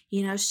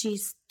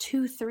she's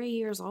 2-3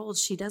 years old.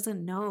 She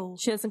doesn't know.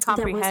 She doesn't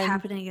comprehend that what's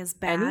happening is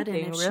bad.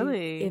 Anything,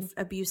 And if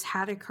abuse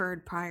had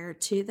occurred prior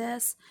to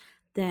this,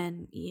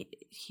 then he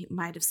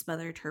might have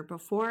smothered her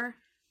before.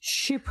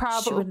 She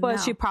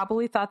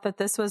probably thought that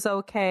this was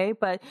okay,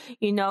 but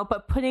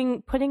but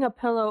putting a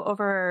pillow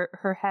over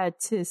her head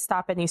to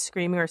stop any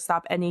screaming or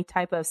stop any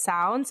type of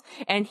sounds,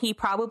 and he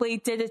probably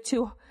did it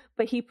too,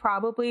 but he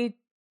probably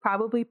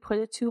put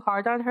it too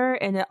hard on her,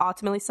 and it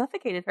ultimately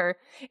suffocated her,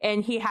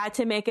 and he had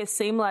to make it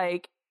seem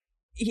like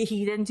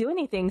he didn't do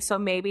anything. So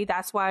maybe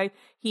that's why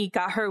he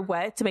got her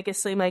wet, to make it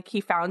seem like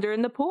he found her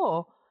in the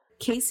pool.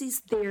 Casey's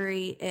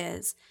theory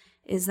is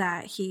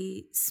that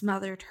he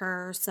smothered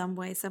her some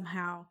way,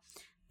 somehow,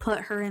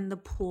 put her in the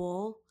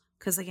pool,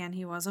 because again,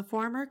 he was a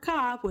former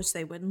cop, which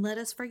they wouldn't let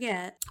us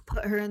forget,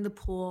 put her in the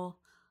pool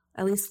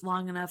at least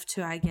long enough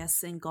to, I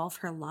guess, engulf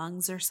her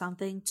lungs or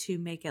something to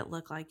make it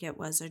look like it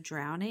was a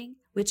drowning,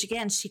 which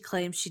again, she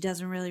claims she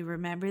doesn't really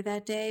remember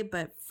that day,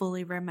 but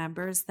fully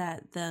remembers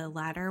that the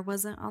ladder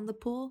wasn't on the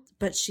pool.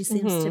 But she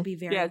seems to be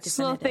very just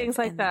little things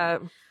like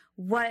that.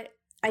 What,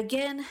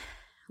 again,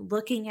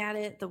 looking at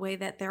it the way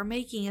that they're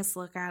making us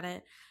look at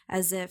it,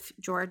 as if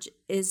George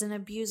is an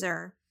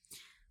abuser,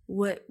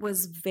 what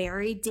was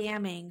very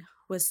damning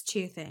was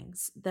two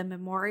things: the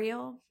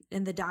memorial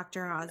and the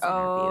Dr. Oz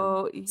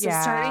interview. So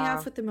starting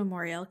off with the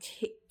memorial,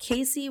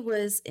 Casey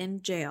was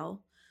in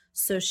jail,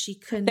 so she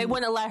couldn't. They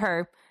wouldn't let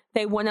her.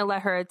 They wouldn't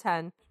let her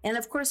attend. And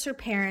of course, her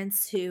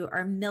parents, who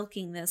are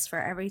milking this for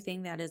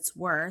everything that it's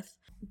worth,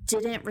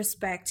 didn't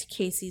respect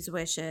Casey's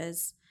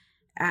wishes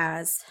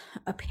as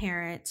a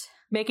parent.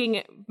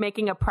 Making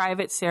a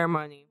private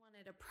ceremony.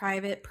 Wanted a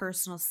private,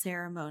 personal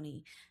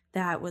ceremony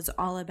that was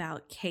all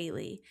about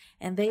Kaylee,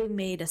 and they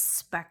made a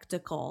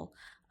spectacle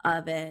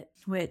of it,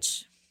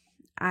 which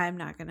I'm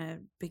not going to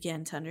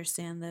begin to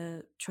understand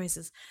the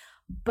choices.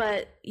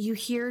 But you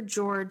hear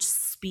George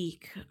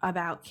speak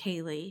about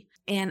Kaylee,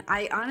 and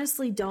I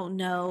honestly don't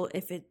know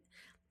if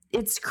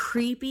it's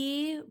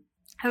creepy.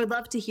 I would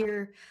love to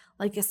hear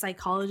like a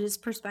psychologist's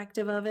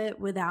perspective of it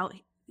without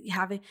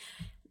having,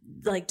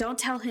 like, don't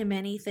tell him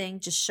anything,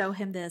 just show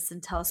him this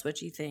and tell us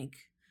what you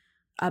think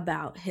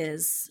about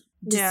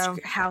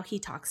how he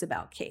talks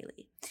about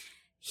Kaylee.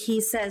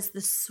 He says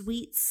the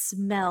sweet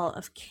smell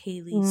of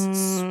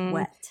Kaylee's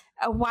sweat.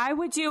 Why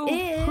would you?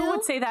 Ew. Who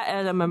would say that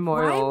at a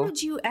memorial? Why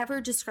would you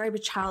ever describe a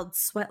child's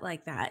sweat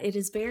like that? It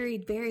is very,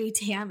 very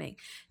damning.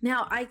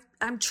 Now,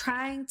 I'm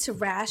trying to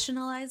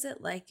rationalize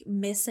it, like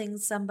missing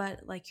somebody,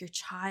 like your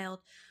child.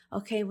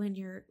 Okay, when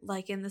you're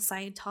like in the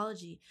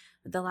Scientology,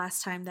 the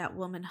last time that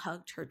woman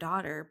hugged her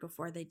daughter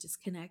before they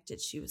disconnected,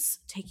 she was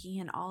taking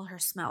in all her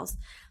smells.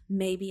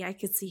 Maybe I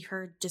could see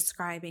her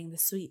describing the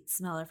sweet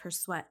smell of her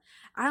sweat.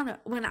 I don't know.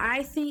 When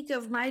I think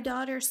of my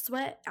daughter's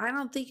sweat, I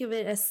don't think of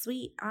it as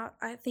sweet.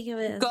 I think of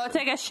it as... Go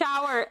take a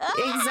shower.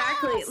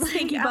 Exactly.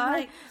 Stinky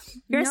butt.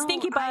 You're a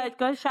stinky butt.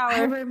 Go shower.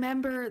 I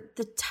remember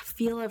the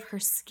feel of her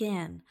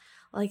skin.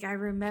 Like, I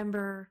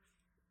remember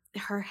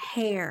her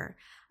hair.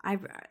 I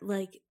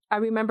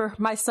remember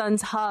my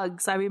son's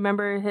hugs. I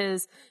remember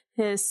his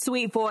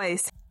sweet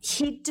voice.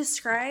 He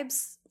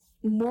describes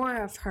more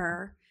of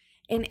her,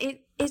 and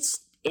it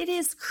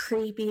is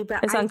creepy,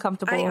 but it's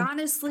uncomfortable. I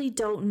honestly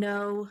don't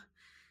know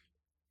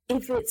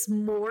if it's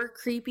more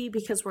creepy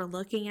because we're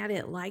looking at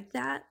it like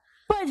that.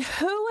 But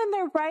who in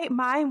their right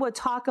mind would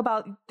talk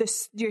about the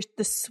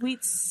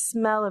sweet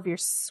smell of your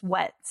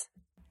sweat?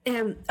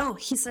 And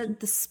he said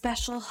the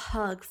special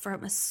hug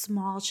from a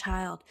small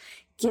child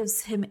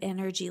gives him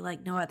energy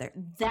like no other.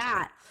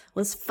 That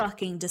was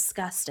fucking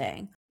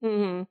disgusting.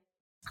 Mm-hmm.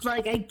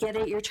 Like, I get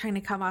it. You're trying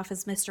to come off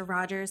as Mr.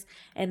 Rogers,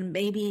 and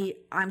maybe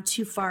I'm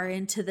too far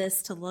into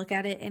this to look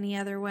at it any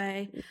other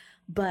way.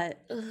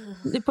 But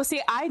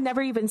see, I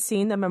never even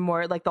seen the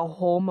memorial, like the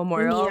whole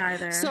memorial. Me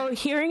either. So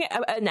hearing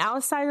an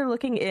outsider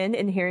looking in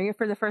and hearing it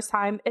for the first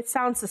time, it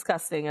sounds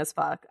disgusting as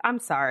fuck. I'm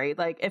sorry.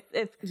 Like,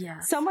 if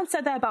someone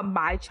said that about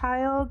my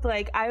child,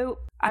 like I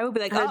would be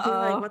like, I'd be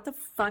like, what the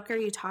fuck are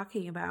you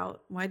talking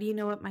about? Why do you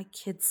know what my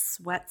kid's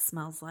sweat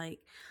smells like?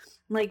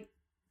 Like,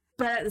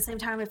 but at the same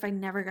time, if I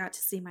never got to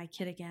see my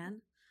kid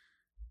again,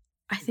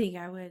 I think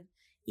I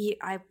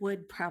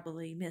would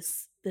probably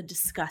miss the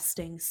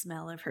disgusting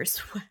smell of her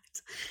sweat.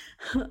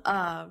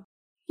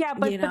 Yeah,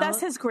 but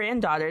that's his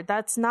granddaughter.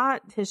 That's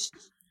not his.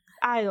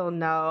 I don't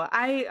know.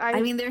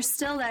 I mean, there's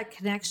still that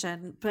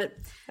connection, but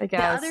I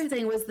guess. The other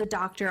thing was the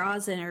Dr.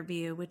 Oz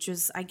interview, which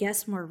was, I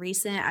guess, more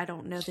recent. I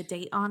don't know the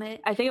date on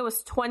it. I think it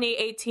was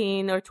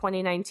 2018 or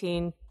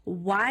 2019.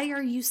 Why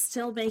are you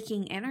still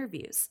making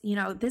interviews?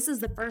 This is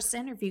the first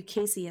interview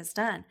Casey has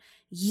done.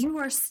 You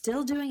are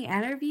still doing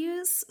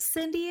interviews,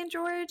 Cindy and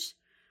George?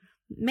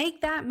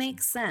 Make that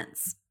make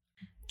sense.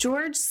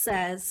 George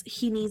says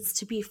he needs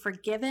to be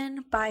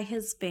forgiven by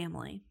his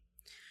family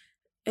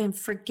and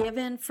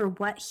forgiven for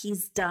what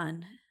he's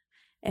done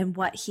and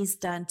what he's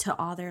done to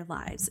all their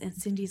lives. And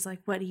Cindy's like,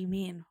 what do you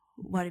mean?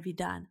 What have you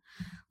done?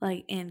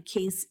 Like, and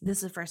Casey, this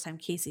is the first time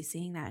Casey's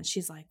seeing that. And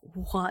she's like,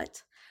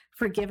 what?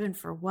 Forgiven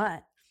for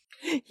what?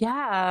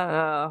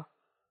 Yeah.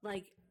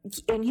 Like,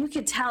 and you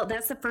could tell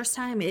that's the first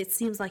time it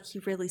seems like he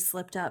really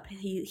slipped up.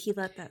 He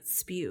let that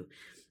spew.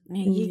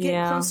 And you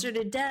get closer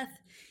to death,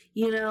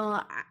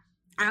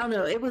 I don't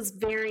know. It was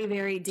very,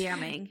 very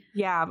damning.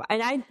 Yeah,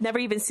 and I've never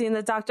even seen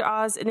the Dr.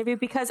 Oz interview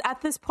because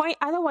at this point,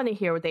 I don't want to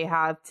hear what they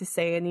have to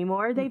say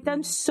anymore. They've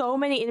done so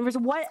many interviews.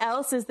 What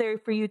else is there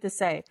for you to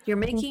say? You're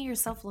making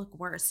yourself look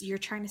worse. You're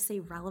trying to stay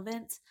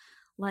relevant.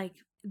 Like,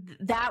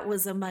 that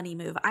was a money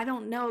move. I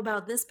don't know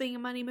about this being a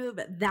money move,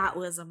 but that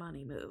was a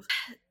money move.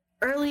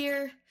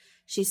 Earlier,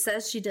 she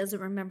says she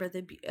doesn't remember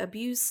the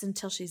abuse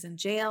until she's in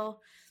jail.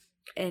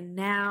 And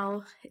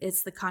now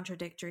it's the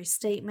contradictory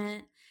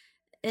statement.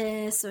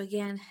 So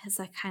again, it's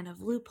that kind of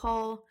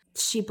loophole.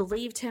 She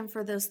believed him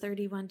for those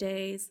 31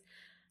 days.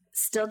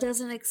 Still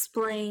doesn't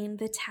explain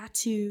the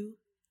tattoo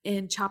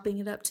and chopping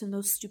it up to the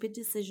most stupid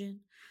decision.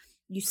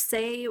 You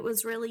say it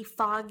was really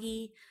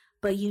foggy,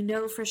 but you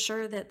know for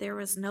sure that there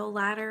was no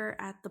ladder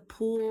at the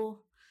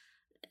pool.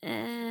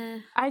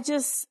 I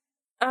just,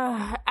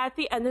 at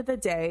the end of the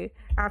day,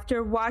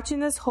 after watching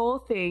this whole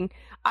thing,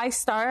 I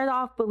started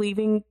off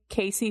believing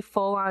Casey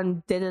full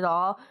on did it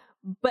all.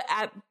 But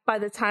by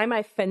the time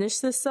I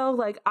finished this, though,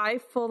 like, I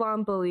full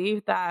on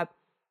believe that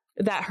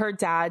her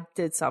dad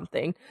did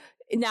something.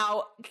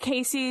 Now,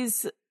 Casey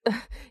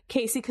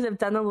could have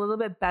done a little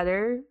bit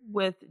better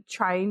with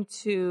trying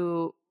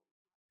to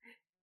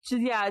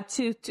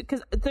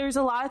because there's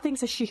a lot of things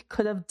that she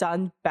could have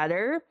done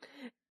better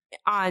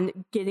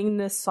on getting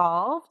this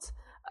solved.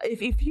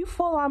 If you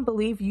full on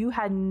believe you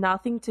had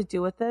nothing to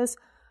do with this,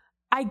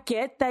 I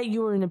get that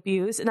you were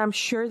abused, and I'm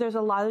sure there's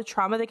a lot of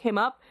trauma that came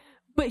up.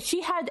 But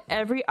she had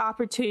every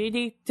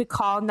opportunity to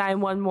call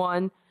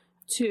 911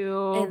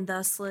 to... And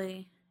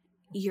thusly,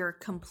 you're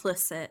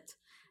complicit,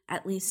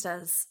 at least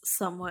as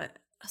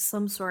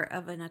some sort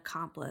of an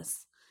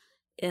accomplice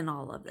in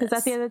all of this. Because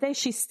at the end of the day,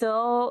 she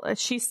still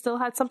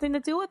had something to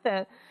do with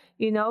it.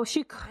 You know,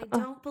 I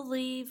don't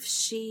believe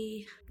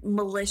she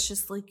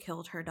maliciously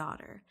killed her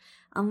daughter.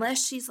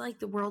 Unless she's like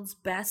the world's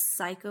best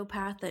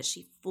psychopath that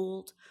she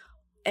fooled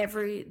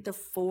the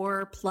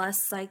 4+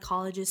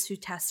 psychologists who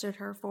tested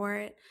her for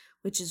it,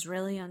 which is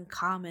really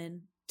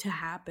uncommon to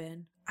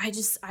happen. I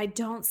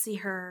don't see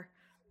her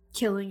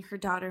killing her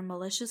daughter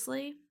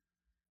maliciously.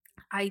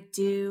 I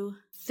do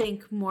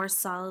think more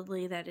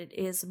solidly that it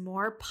is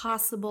more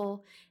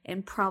possible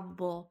and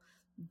probable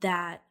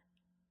that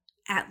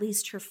at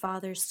least her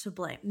father's to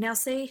blame. Now,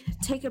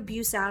 take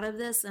abuse out of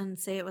this and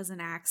say it was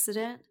an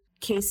accident.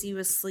 Casey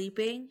was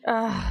sleeping.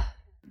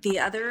 The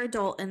other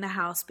adult in the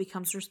house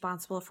becomes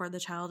responsible for the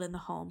child in the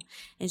home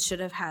and should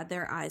have had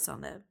their eyes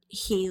on them.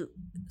 He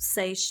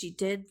says she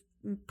did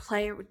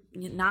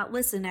not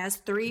listen, as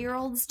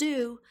 3-year-olds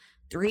do.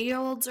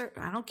 3-year-olds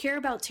I don't care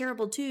about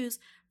terrible twos.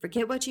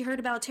 Forget what you heard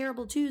about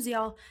terrible twos,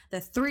 y'all. The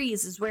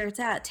 3s is where it's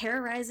at.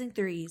 Terrorizing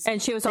 3s.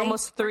 And she was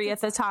almost 3 at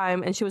the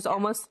time. They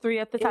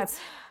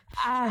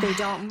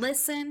don't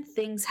listen.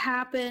 Things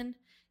happen.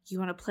 You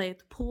want to play at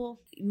the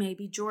pool.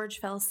 Maybe George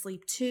fell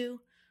asleep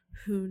too.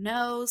 Who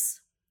knows?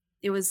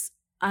 It was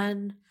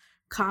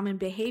uncommon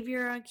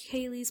behavior on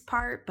Kaylee's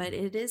part, but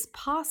it is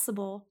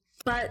possible.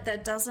 But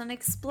that doesn't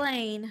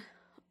explain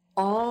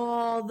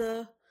all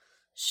the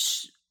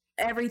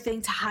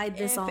everything to hide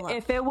this all up.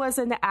 If it was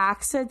an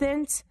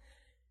accident,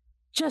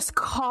 just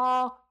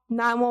call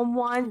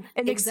 911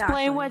 and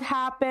explain what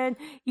happened.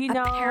 You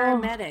know,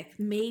 paramedic.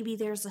 Maybe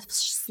there's a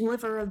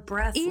sliver of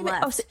breath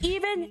left.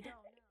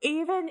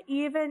 Even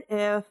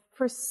if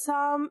for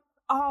some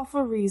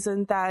awful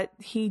reason that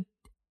he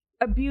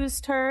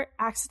abused her,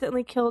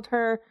 accidentally killed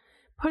her,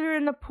 put her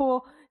in the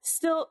pool,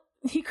 still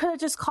he could have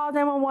just called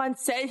 911,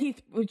 said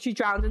she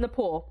drowned in the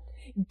pool.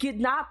 Did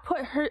not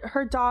put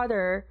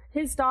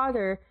his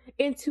daughter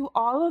into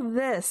all of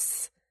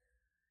this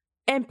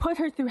and put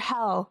her through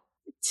hell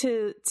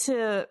to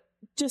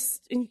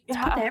just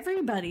put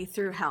everybody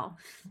through hell,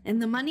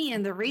 and the money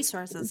and the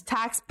resources,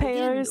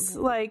 taxpayers.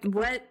 Again,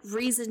 what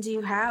reason do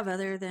you have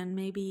other than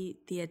maybe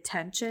the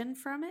attention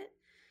from it?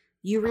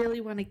 You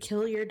really want to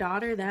kill your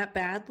daughter that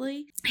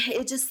badly?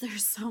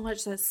 There's so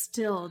much that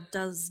still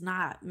does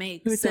not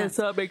make sense. It does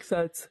not make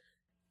sense.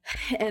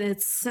 And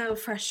it's so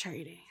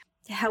frustrating.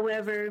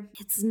 However,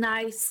 it's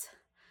nice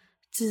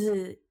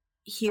to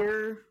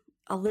hear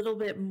a little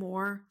bit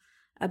more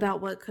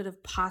about what could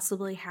have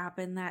possibly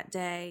happened that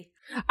day.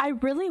 I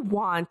really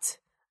want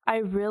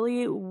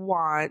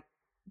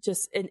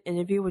just an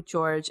interview with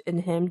George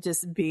and him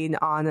just being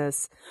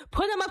honest.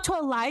 Put him up to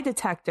a lie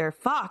detector.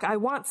 Fuck, I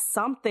want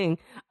something.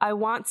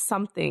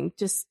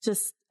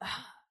 Just.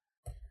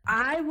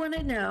 I want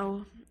to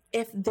know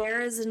if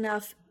there is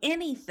enough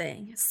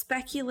anything,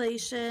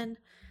 speculation,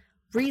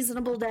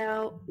 reasonable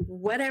doubt,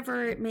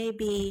 whatever it may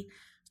be,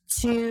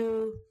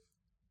 to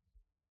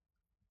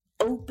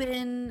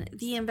open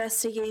the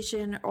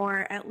investigation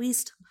or at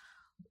least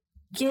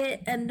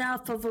get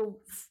enough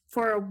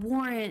for a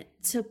warrant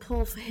to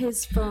pull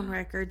his phone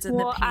records and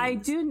the pings. I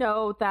do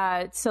know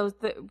that. So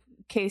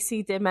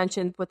Casey did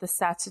mention with the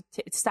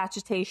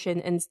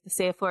statutation and the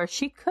state of Florida,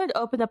 she could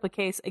open up a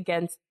case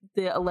against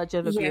the alleged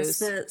abuse. Yes,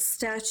 the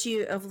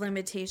statute of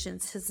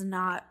limitations has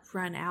not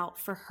run out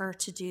for her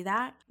to do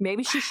that.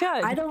 Maybe she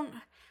should.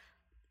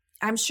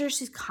 I'm sure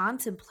she's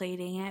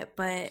contemplating it,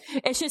 but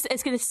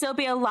It's going to still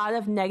be a lot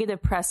of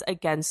negative press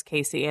against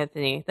Casey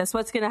Anthony. That's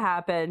what's going to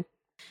happen.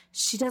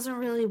 she doesn't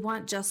really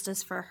want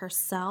justice for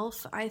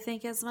herself, I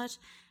think, as much.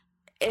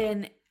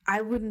 And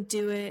I wouldn't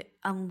do it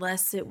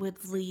unless it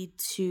would lead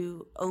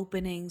to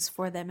openings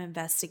for them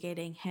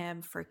investigating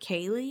him for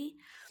Kaylee.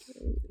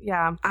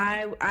 Yeah.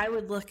 I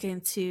would look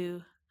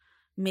into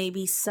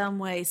maybe some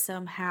way,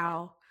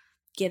 somehow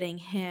getting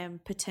him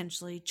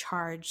potentially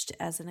charged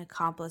as an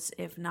accomplice,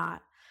 if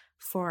not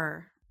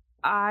for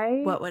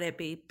what would it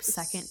be,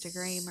 second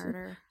degree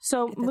murder.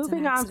 So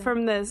moving on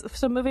from this,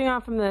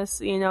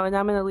 you know, and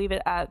I'm going to leave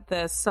it at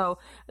this. So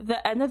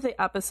the end of the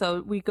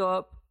episode, we go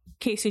up,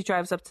 Casey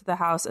drives up to the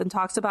house and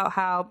talks about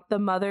how the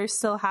mother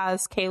still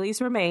has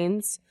Kaylee's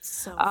remains,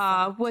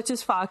 which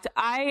is fucked.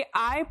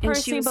 I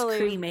personally believe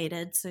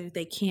cremated, so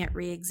they can't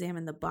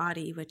re-examine the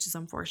body, which is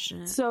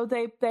unfortunate. So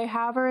they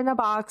have her in a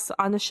box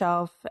on the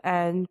shelf,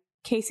 and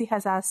Casey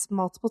has asked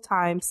multiple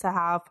times to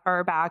have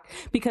her back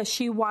because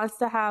she wants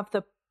to have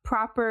the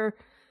proper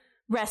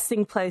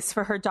resting place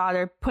for her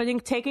daughter,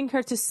 taking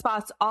her to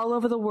spots all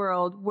over the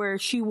world where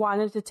she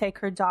wanted to take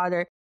her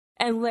daughter,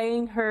 and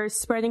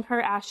spreading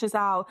her ashes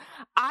out.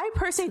 I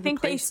personally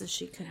think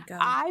she could go.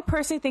 I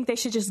personally think they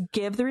should just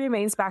give the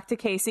remains back to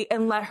Casey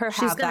and let her have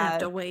that. She's gonna have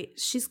to wait.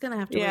 She's gonna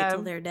have to wait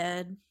till they're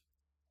dead.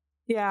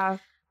 Yeah.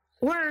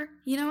 Or,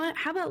 you know what?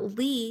 How about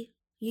Lee?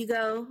 You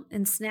go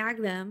and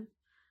snag them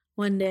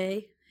one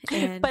day.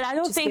 But I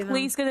don't think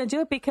Lee's going to do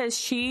it because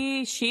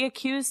she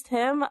accused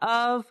him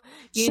of,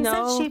 she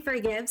said she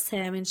forgives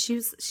him, and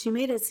she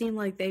made it seem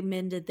like they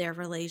mended their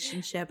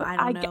relationship.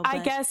 I don't know. I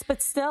guess,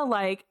 but still,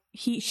 like,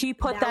 she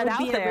put that out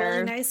there. That would be a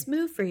really nice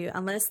move for you,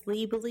 unless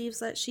Lee believes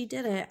that she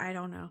did it. I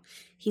don't know.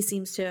 He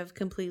seems to have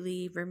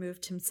completely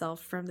removed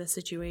himself from the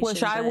situation.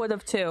 Which I would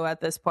have too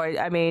at this point.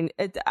 I mean,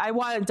 I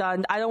want it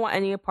done. I don't want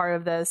any part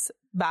of this.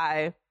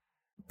 Bye.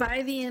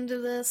 By the end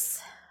of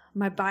this,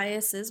 my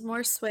bias is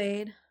more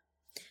swayed.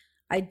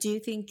 I do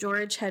think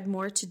George had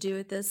more to do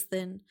with this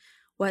than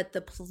what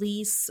the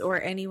police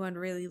or anyone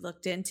really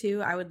looked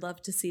into. I would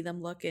love to see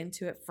them look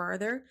into it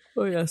further.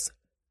 Oh, yes.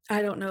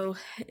 I don't know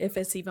if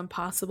it's even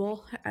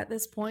possible at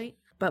this point,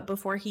 but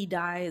before he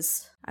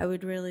dies, I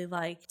would really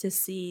like to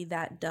see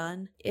that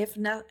done. If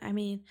not, I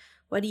mean,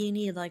 what do you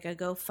need? Like a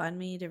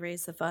GoFundMe to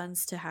raise the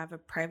funds to have a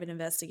private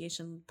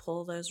investigation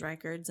pull those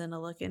records and a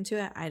look into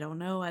it? I don't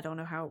know. I don't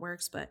know how it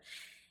works, but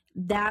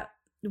that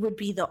would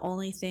be the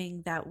only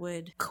thing that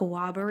would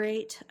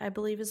corroborate, I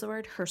believe is the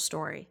word, her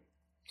story.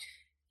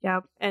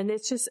 Yeah, and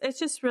it's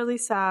just really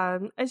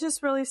sad. It's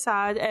just really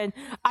sad, and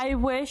I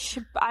wish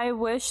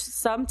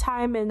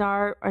sometime in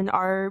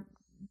our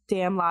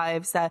damn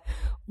lives that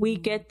we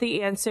get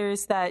the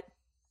answers that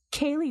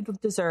Kaylee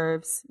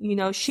deserves. You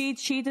know,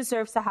 she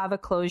deserves to have a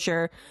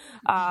closure,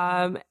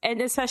 and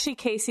especially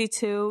Casey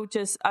too.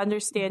 Just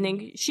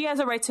understanding she has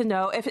a right to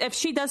know. If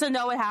she doesn't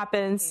know what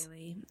happens,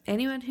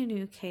 anyone who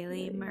knew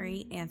Kaylee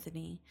Marie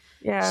Anthony,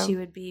 she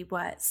would be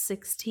what,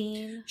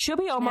 16? She'll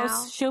be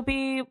almost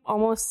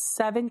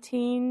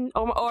 17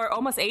 or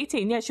almost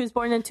 18. Yeah, she was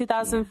born in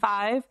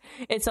 2005.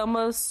 Yeah. It's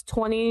almost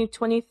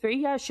 2023.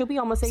 Yeah, she'll be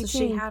almost 18. So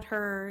she had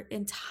her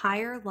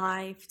entire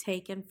life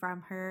taken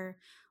from her.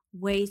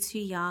 Way too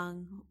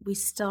young. We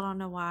still don't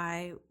know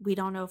why. We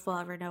don't know if we'll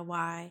ever know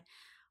why.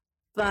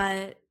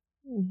 But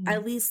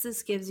at least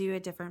this gives you a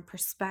different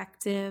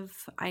perspective.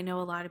 I know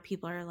a lot of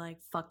people are like,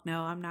 fuck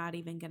no, I'm not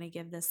even going to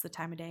give this the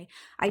time of day.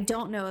 I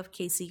don't know if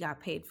Casey got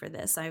paid for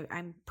this.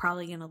 I'm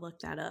probably going to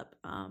look that up.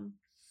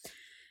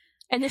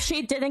 And if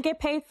she didn't get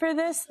paid for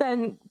this,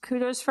 then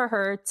kudos for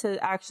her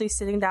to actually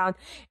sitting down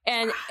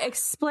and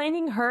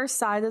explaining her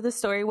side of the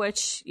story,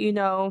 which, you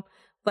know,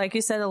 like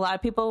you said, a lot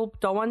of people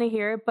don't want to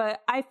hear it,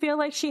 but I feel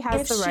like she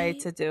has the right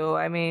to do.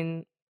 I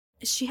mean,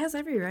 she has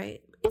every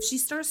right. If she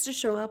starts to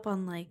show up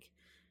on like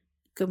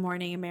Good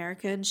Morning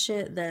America and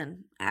shit,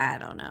 then I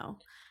don't know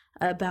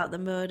about the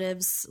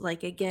motives.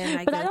 Like again,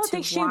 I don't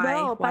think she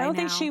will. I don't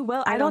think she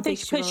will. I don't think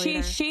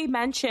because she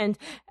mentioned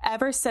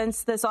ever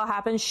since this all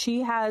happened,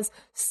 she has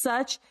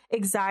such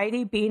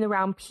anxiety being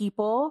around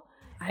people.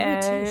 I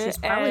would too. She's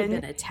probably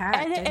been attacked.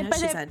 I know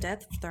she's had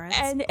death threats.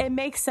 And it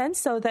makes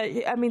sense, though,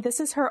 that, I mean, this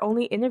is her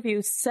only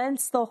interview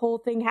since the whole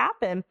thing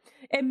happened.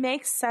 It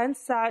makes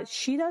sense that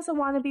she doesn't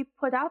want to be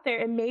put out there.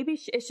 And maybe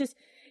it's just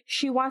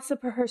she wants to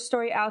put her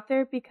story out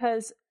there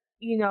because,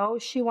 you know,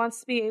 she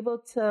wants to be able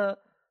to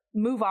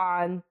move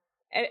on.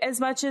 As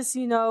much as,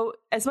 you know,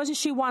 as much as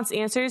she wants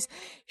answers,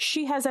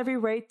 she has every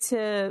right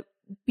to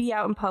be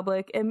out in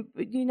public and,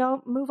 you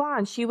know, move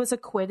on. She was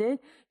acquitted.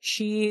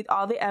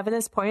 All the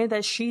evidence pointed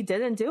that she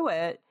didn't do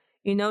it.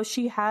 You know,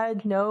 she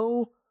had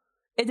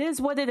it is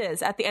what it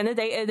is. At the end of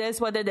the day, it is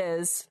what it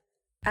is.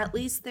 At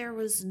least there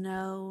was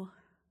no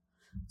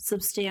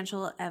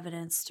substantial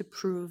evidence to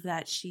prove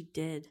that she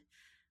did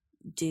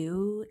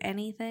do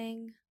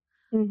anything.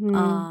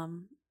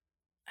 Mm-hmm.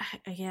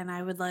 Again,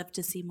 I would love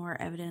to see more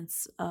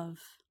evidence of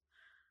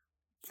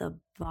the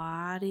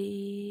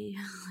body,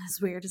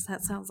 as weird as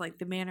that sounds, like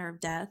the manner of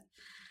death.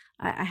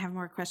 I have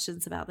more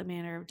questions about the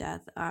manner of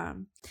death.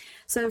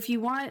 So if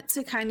you want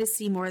to kind of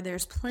see more,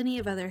 there's plenty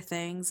of other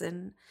things,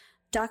 and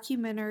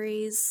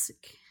documentaries,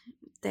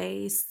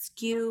 they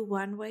skew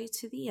one way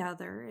to the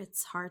other.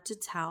 It's hard to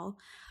tell.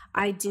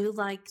 I do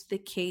like the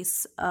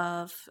case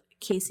of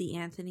Casey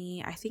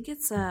Anthony. I think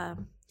it's a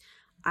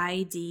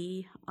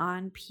ID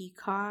on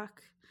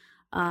Peacock.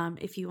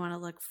 If you want to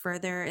look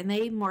further, and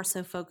they more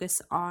so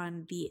focus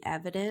on the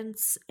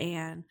evidence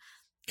and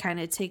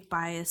kind of take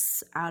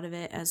bias out of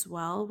it as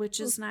well, which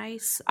is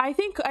nice. I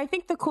think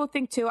the cool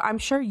thing too, I'm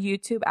sure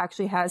YouTube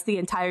actually has the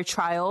entire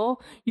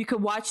trial. You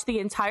could watch the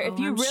entire,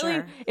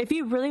 if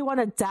you really want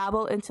to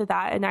dabble into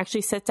that and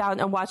actually sit down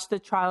and watch the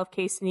trial of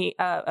Casey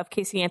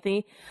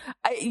Anthony,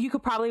 you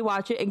could probably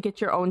watch it and get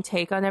your own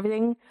take on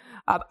everything.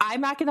 I'm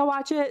not going to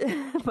watch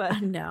it,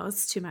 but no,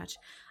 it's too much.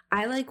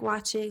 I like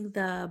watching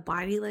the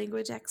body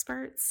language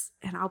experts,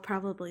 and I'll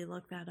probably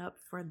look that up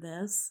for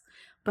this.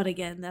 But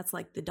again, that's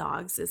like the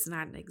dogs. It's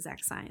not an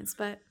exact science,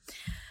 but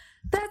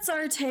that's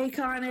our take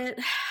on it.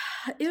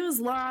 It was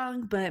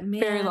long, but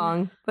man, very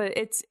long, but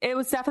it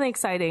was definitely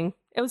exciting.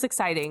 It was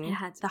exciting.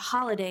 Yeah, the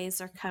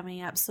holidays are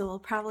coming up, so we'll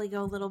probably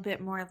go a little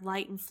bit more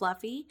light and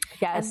fluffy.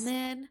 Yes. And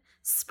then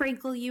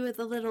sprinkle you with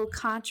a little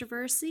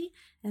controversy,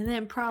 and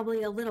then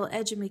probably a little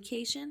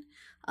edumacation.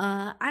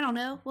 I don't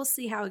know. We'll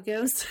see how it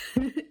goes.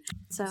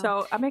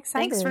 So I'm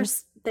excited.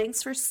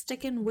 Thanks for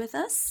sticking with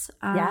us.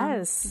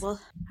 Yes. Well,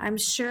 I'm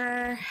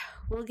sure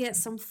we'll get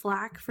some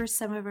flack for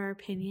some of our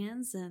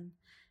opinions, and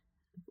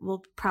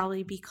we'll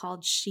probably be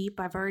called sheep.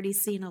 I've already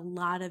seen a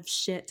lot of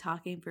shit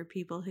talking for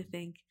people who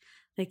think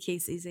that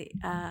Casey's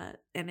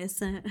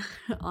innocent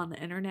on the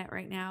internet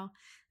right now.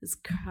 Is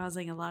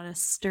causing a lot of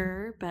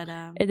stir, but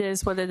it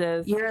is what it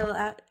is.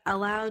 You're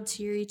allowed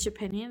to your each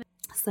opinion.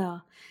 So,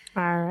 all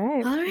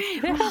right.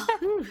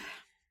 Well,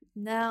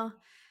 now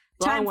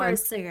time for a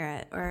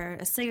cigarette, or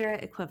a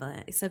cigarette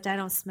equivalent, except I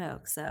don't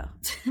smoke. So,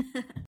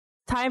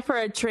 time for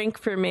a drink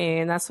for me,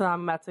 and that's what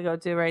I'm about to go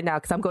do right now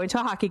because I'm going to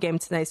a hockey game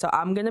tonight. So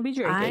I'm going to be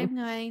drinking. I'm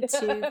going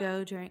to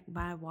go drink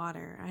my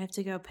water. I have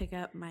to go pick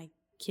up my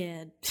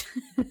kid.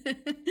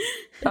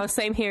 Oh,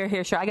 same here.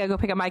 Sure. I gotta go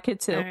pick up my kid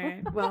too. All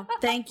right. Well,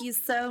 thank you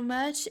so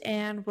much,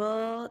 and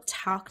we'll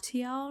talk to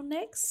y'all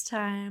next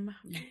time.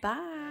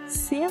 Bye.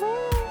 See you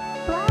later.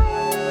 Bye.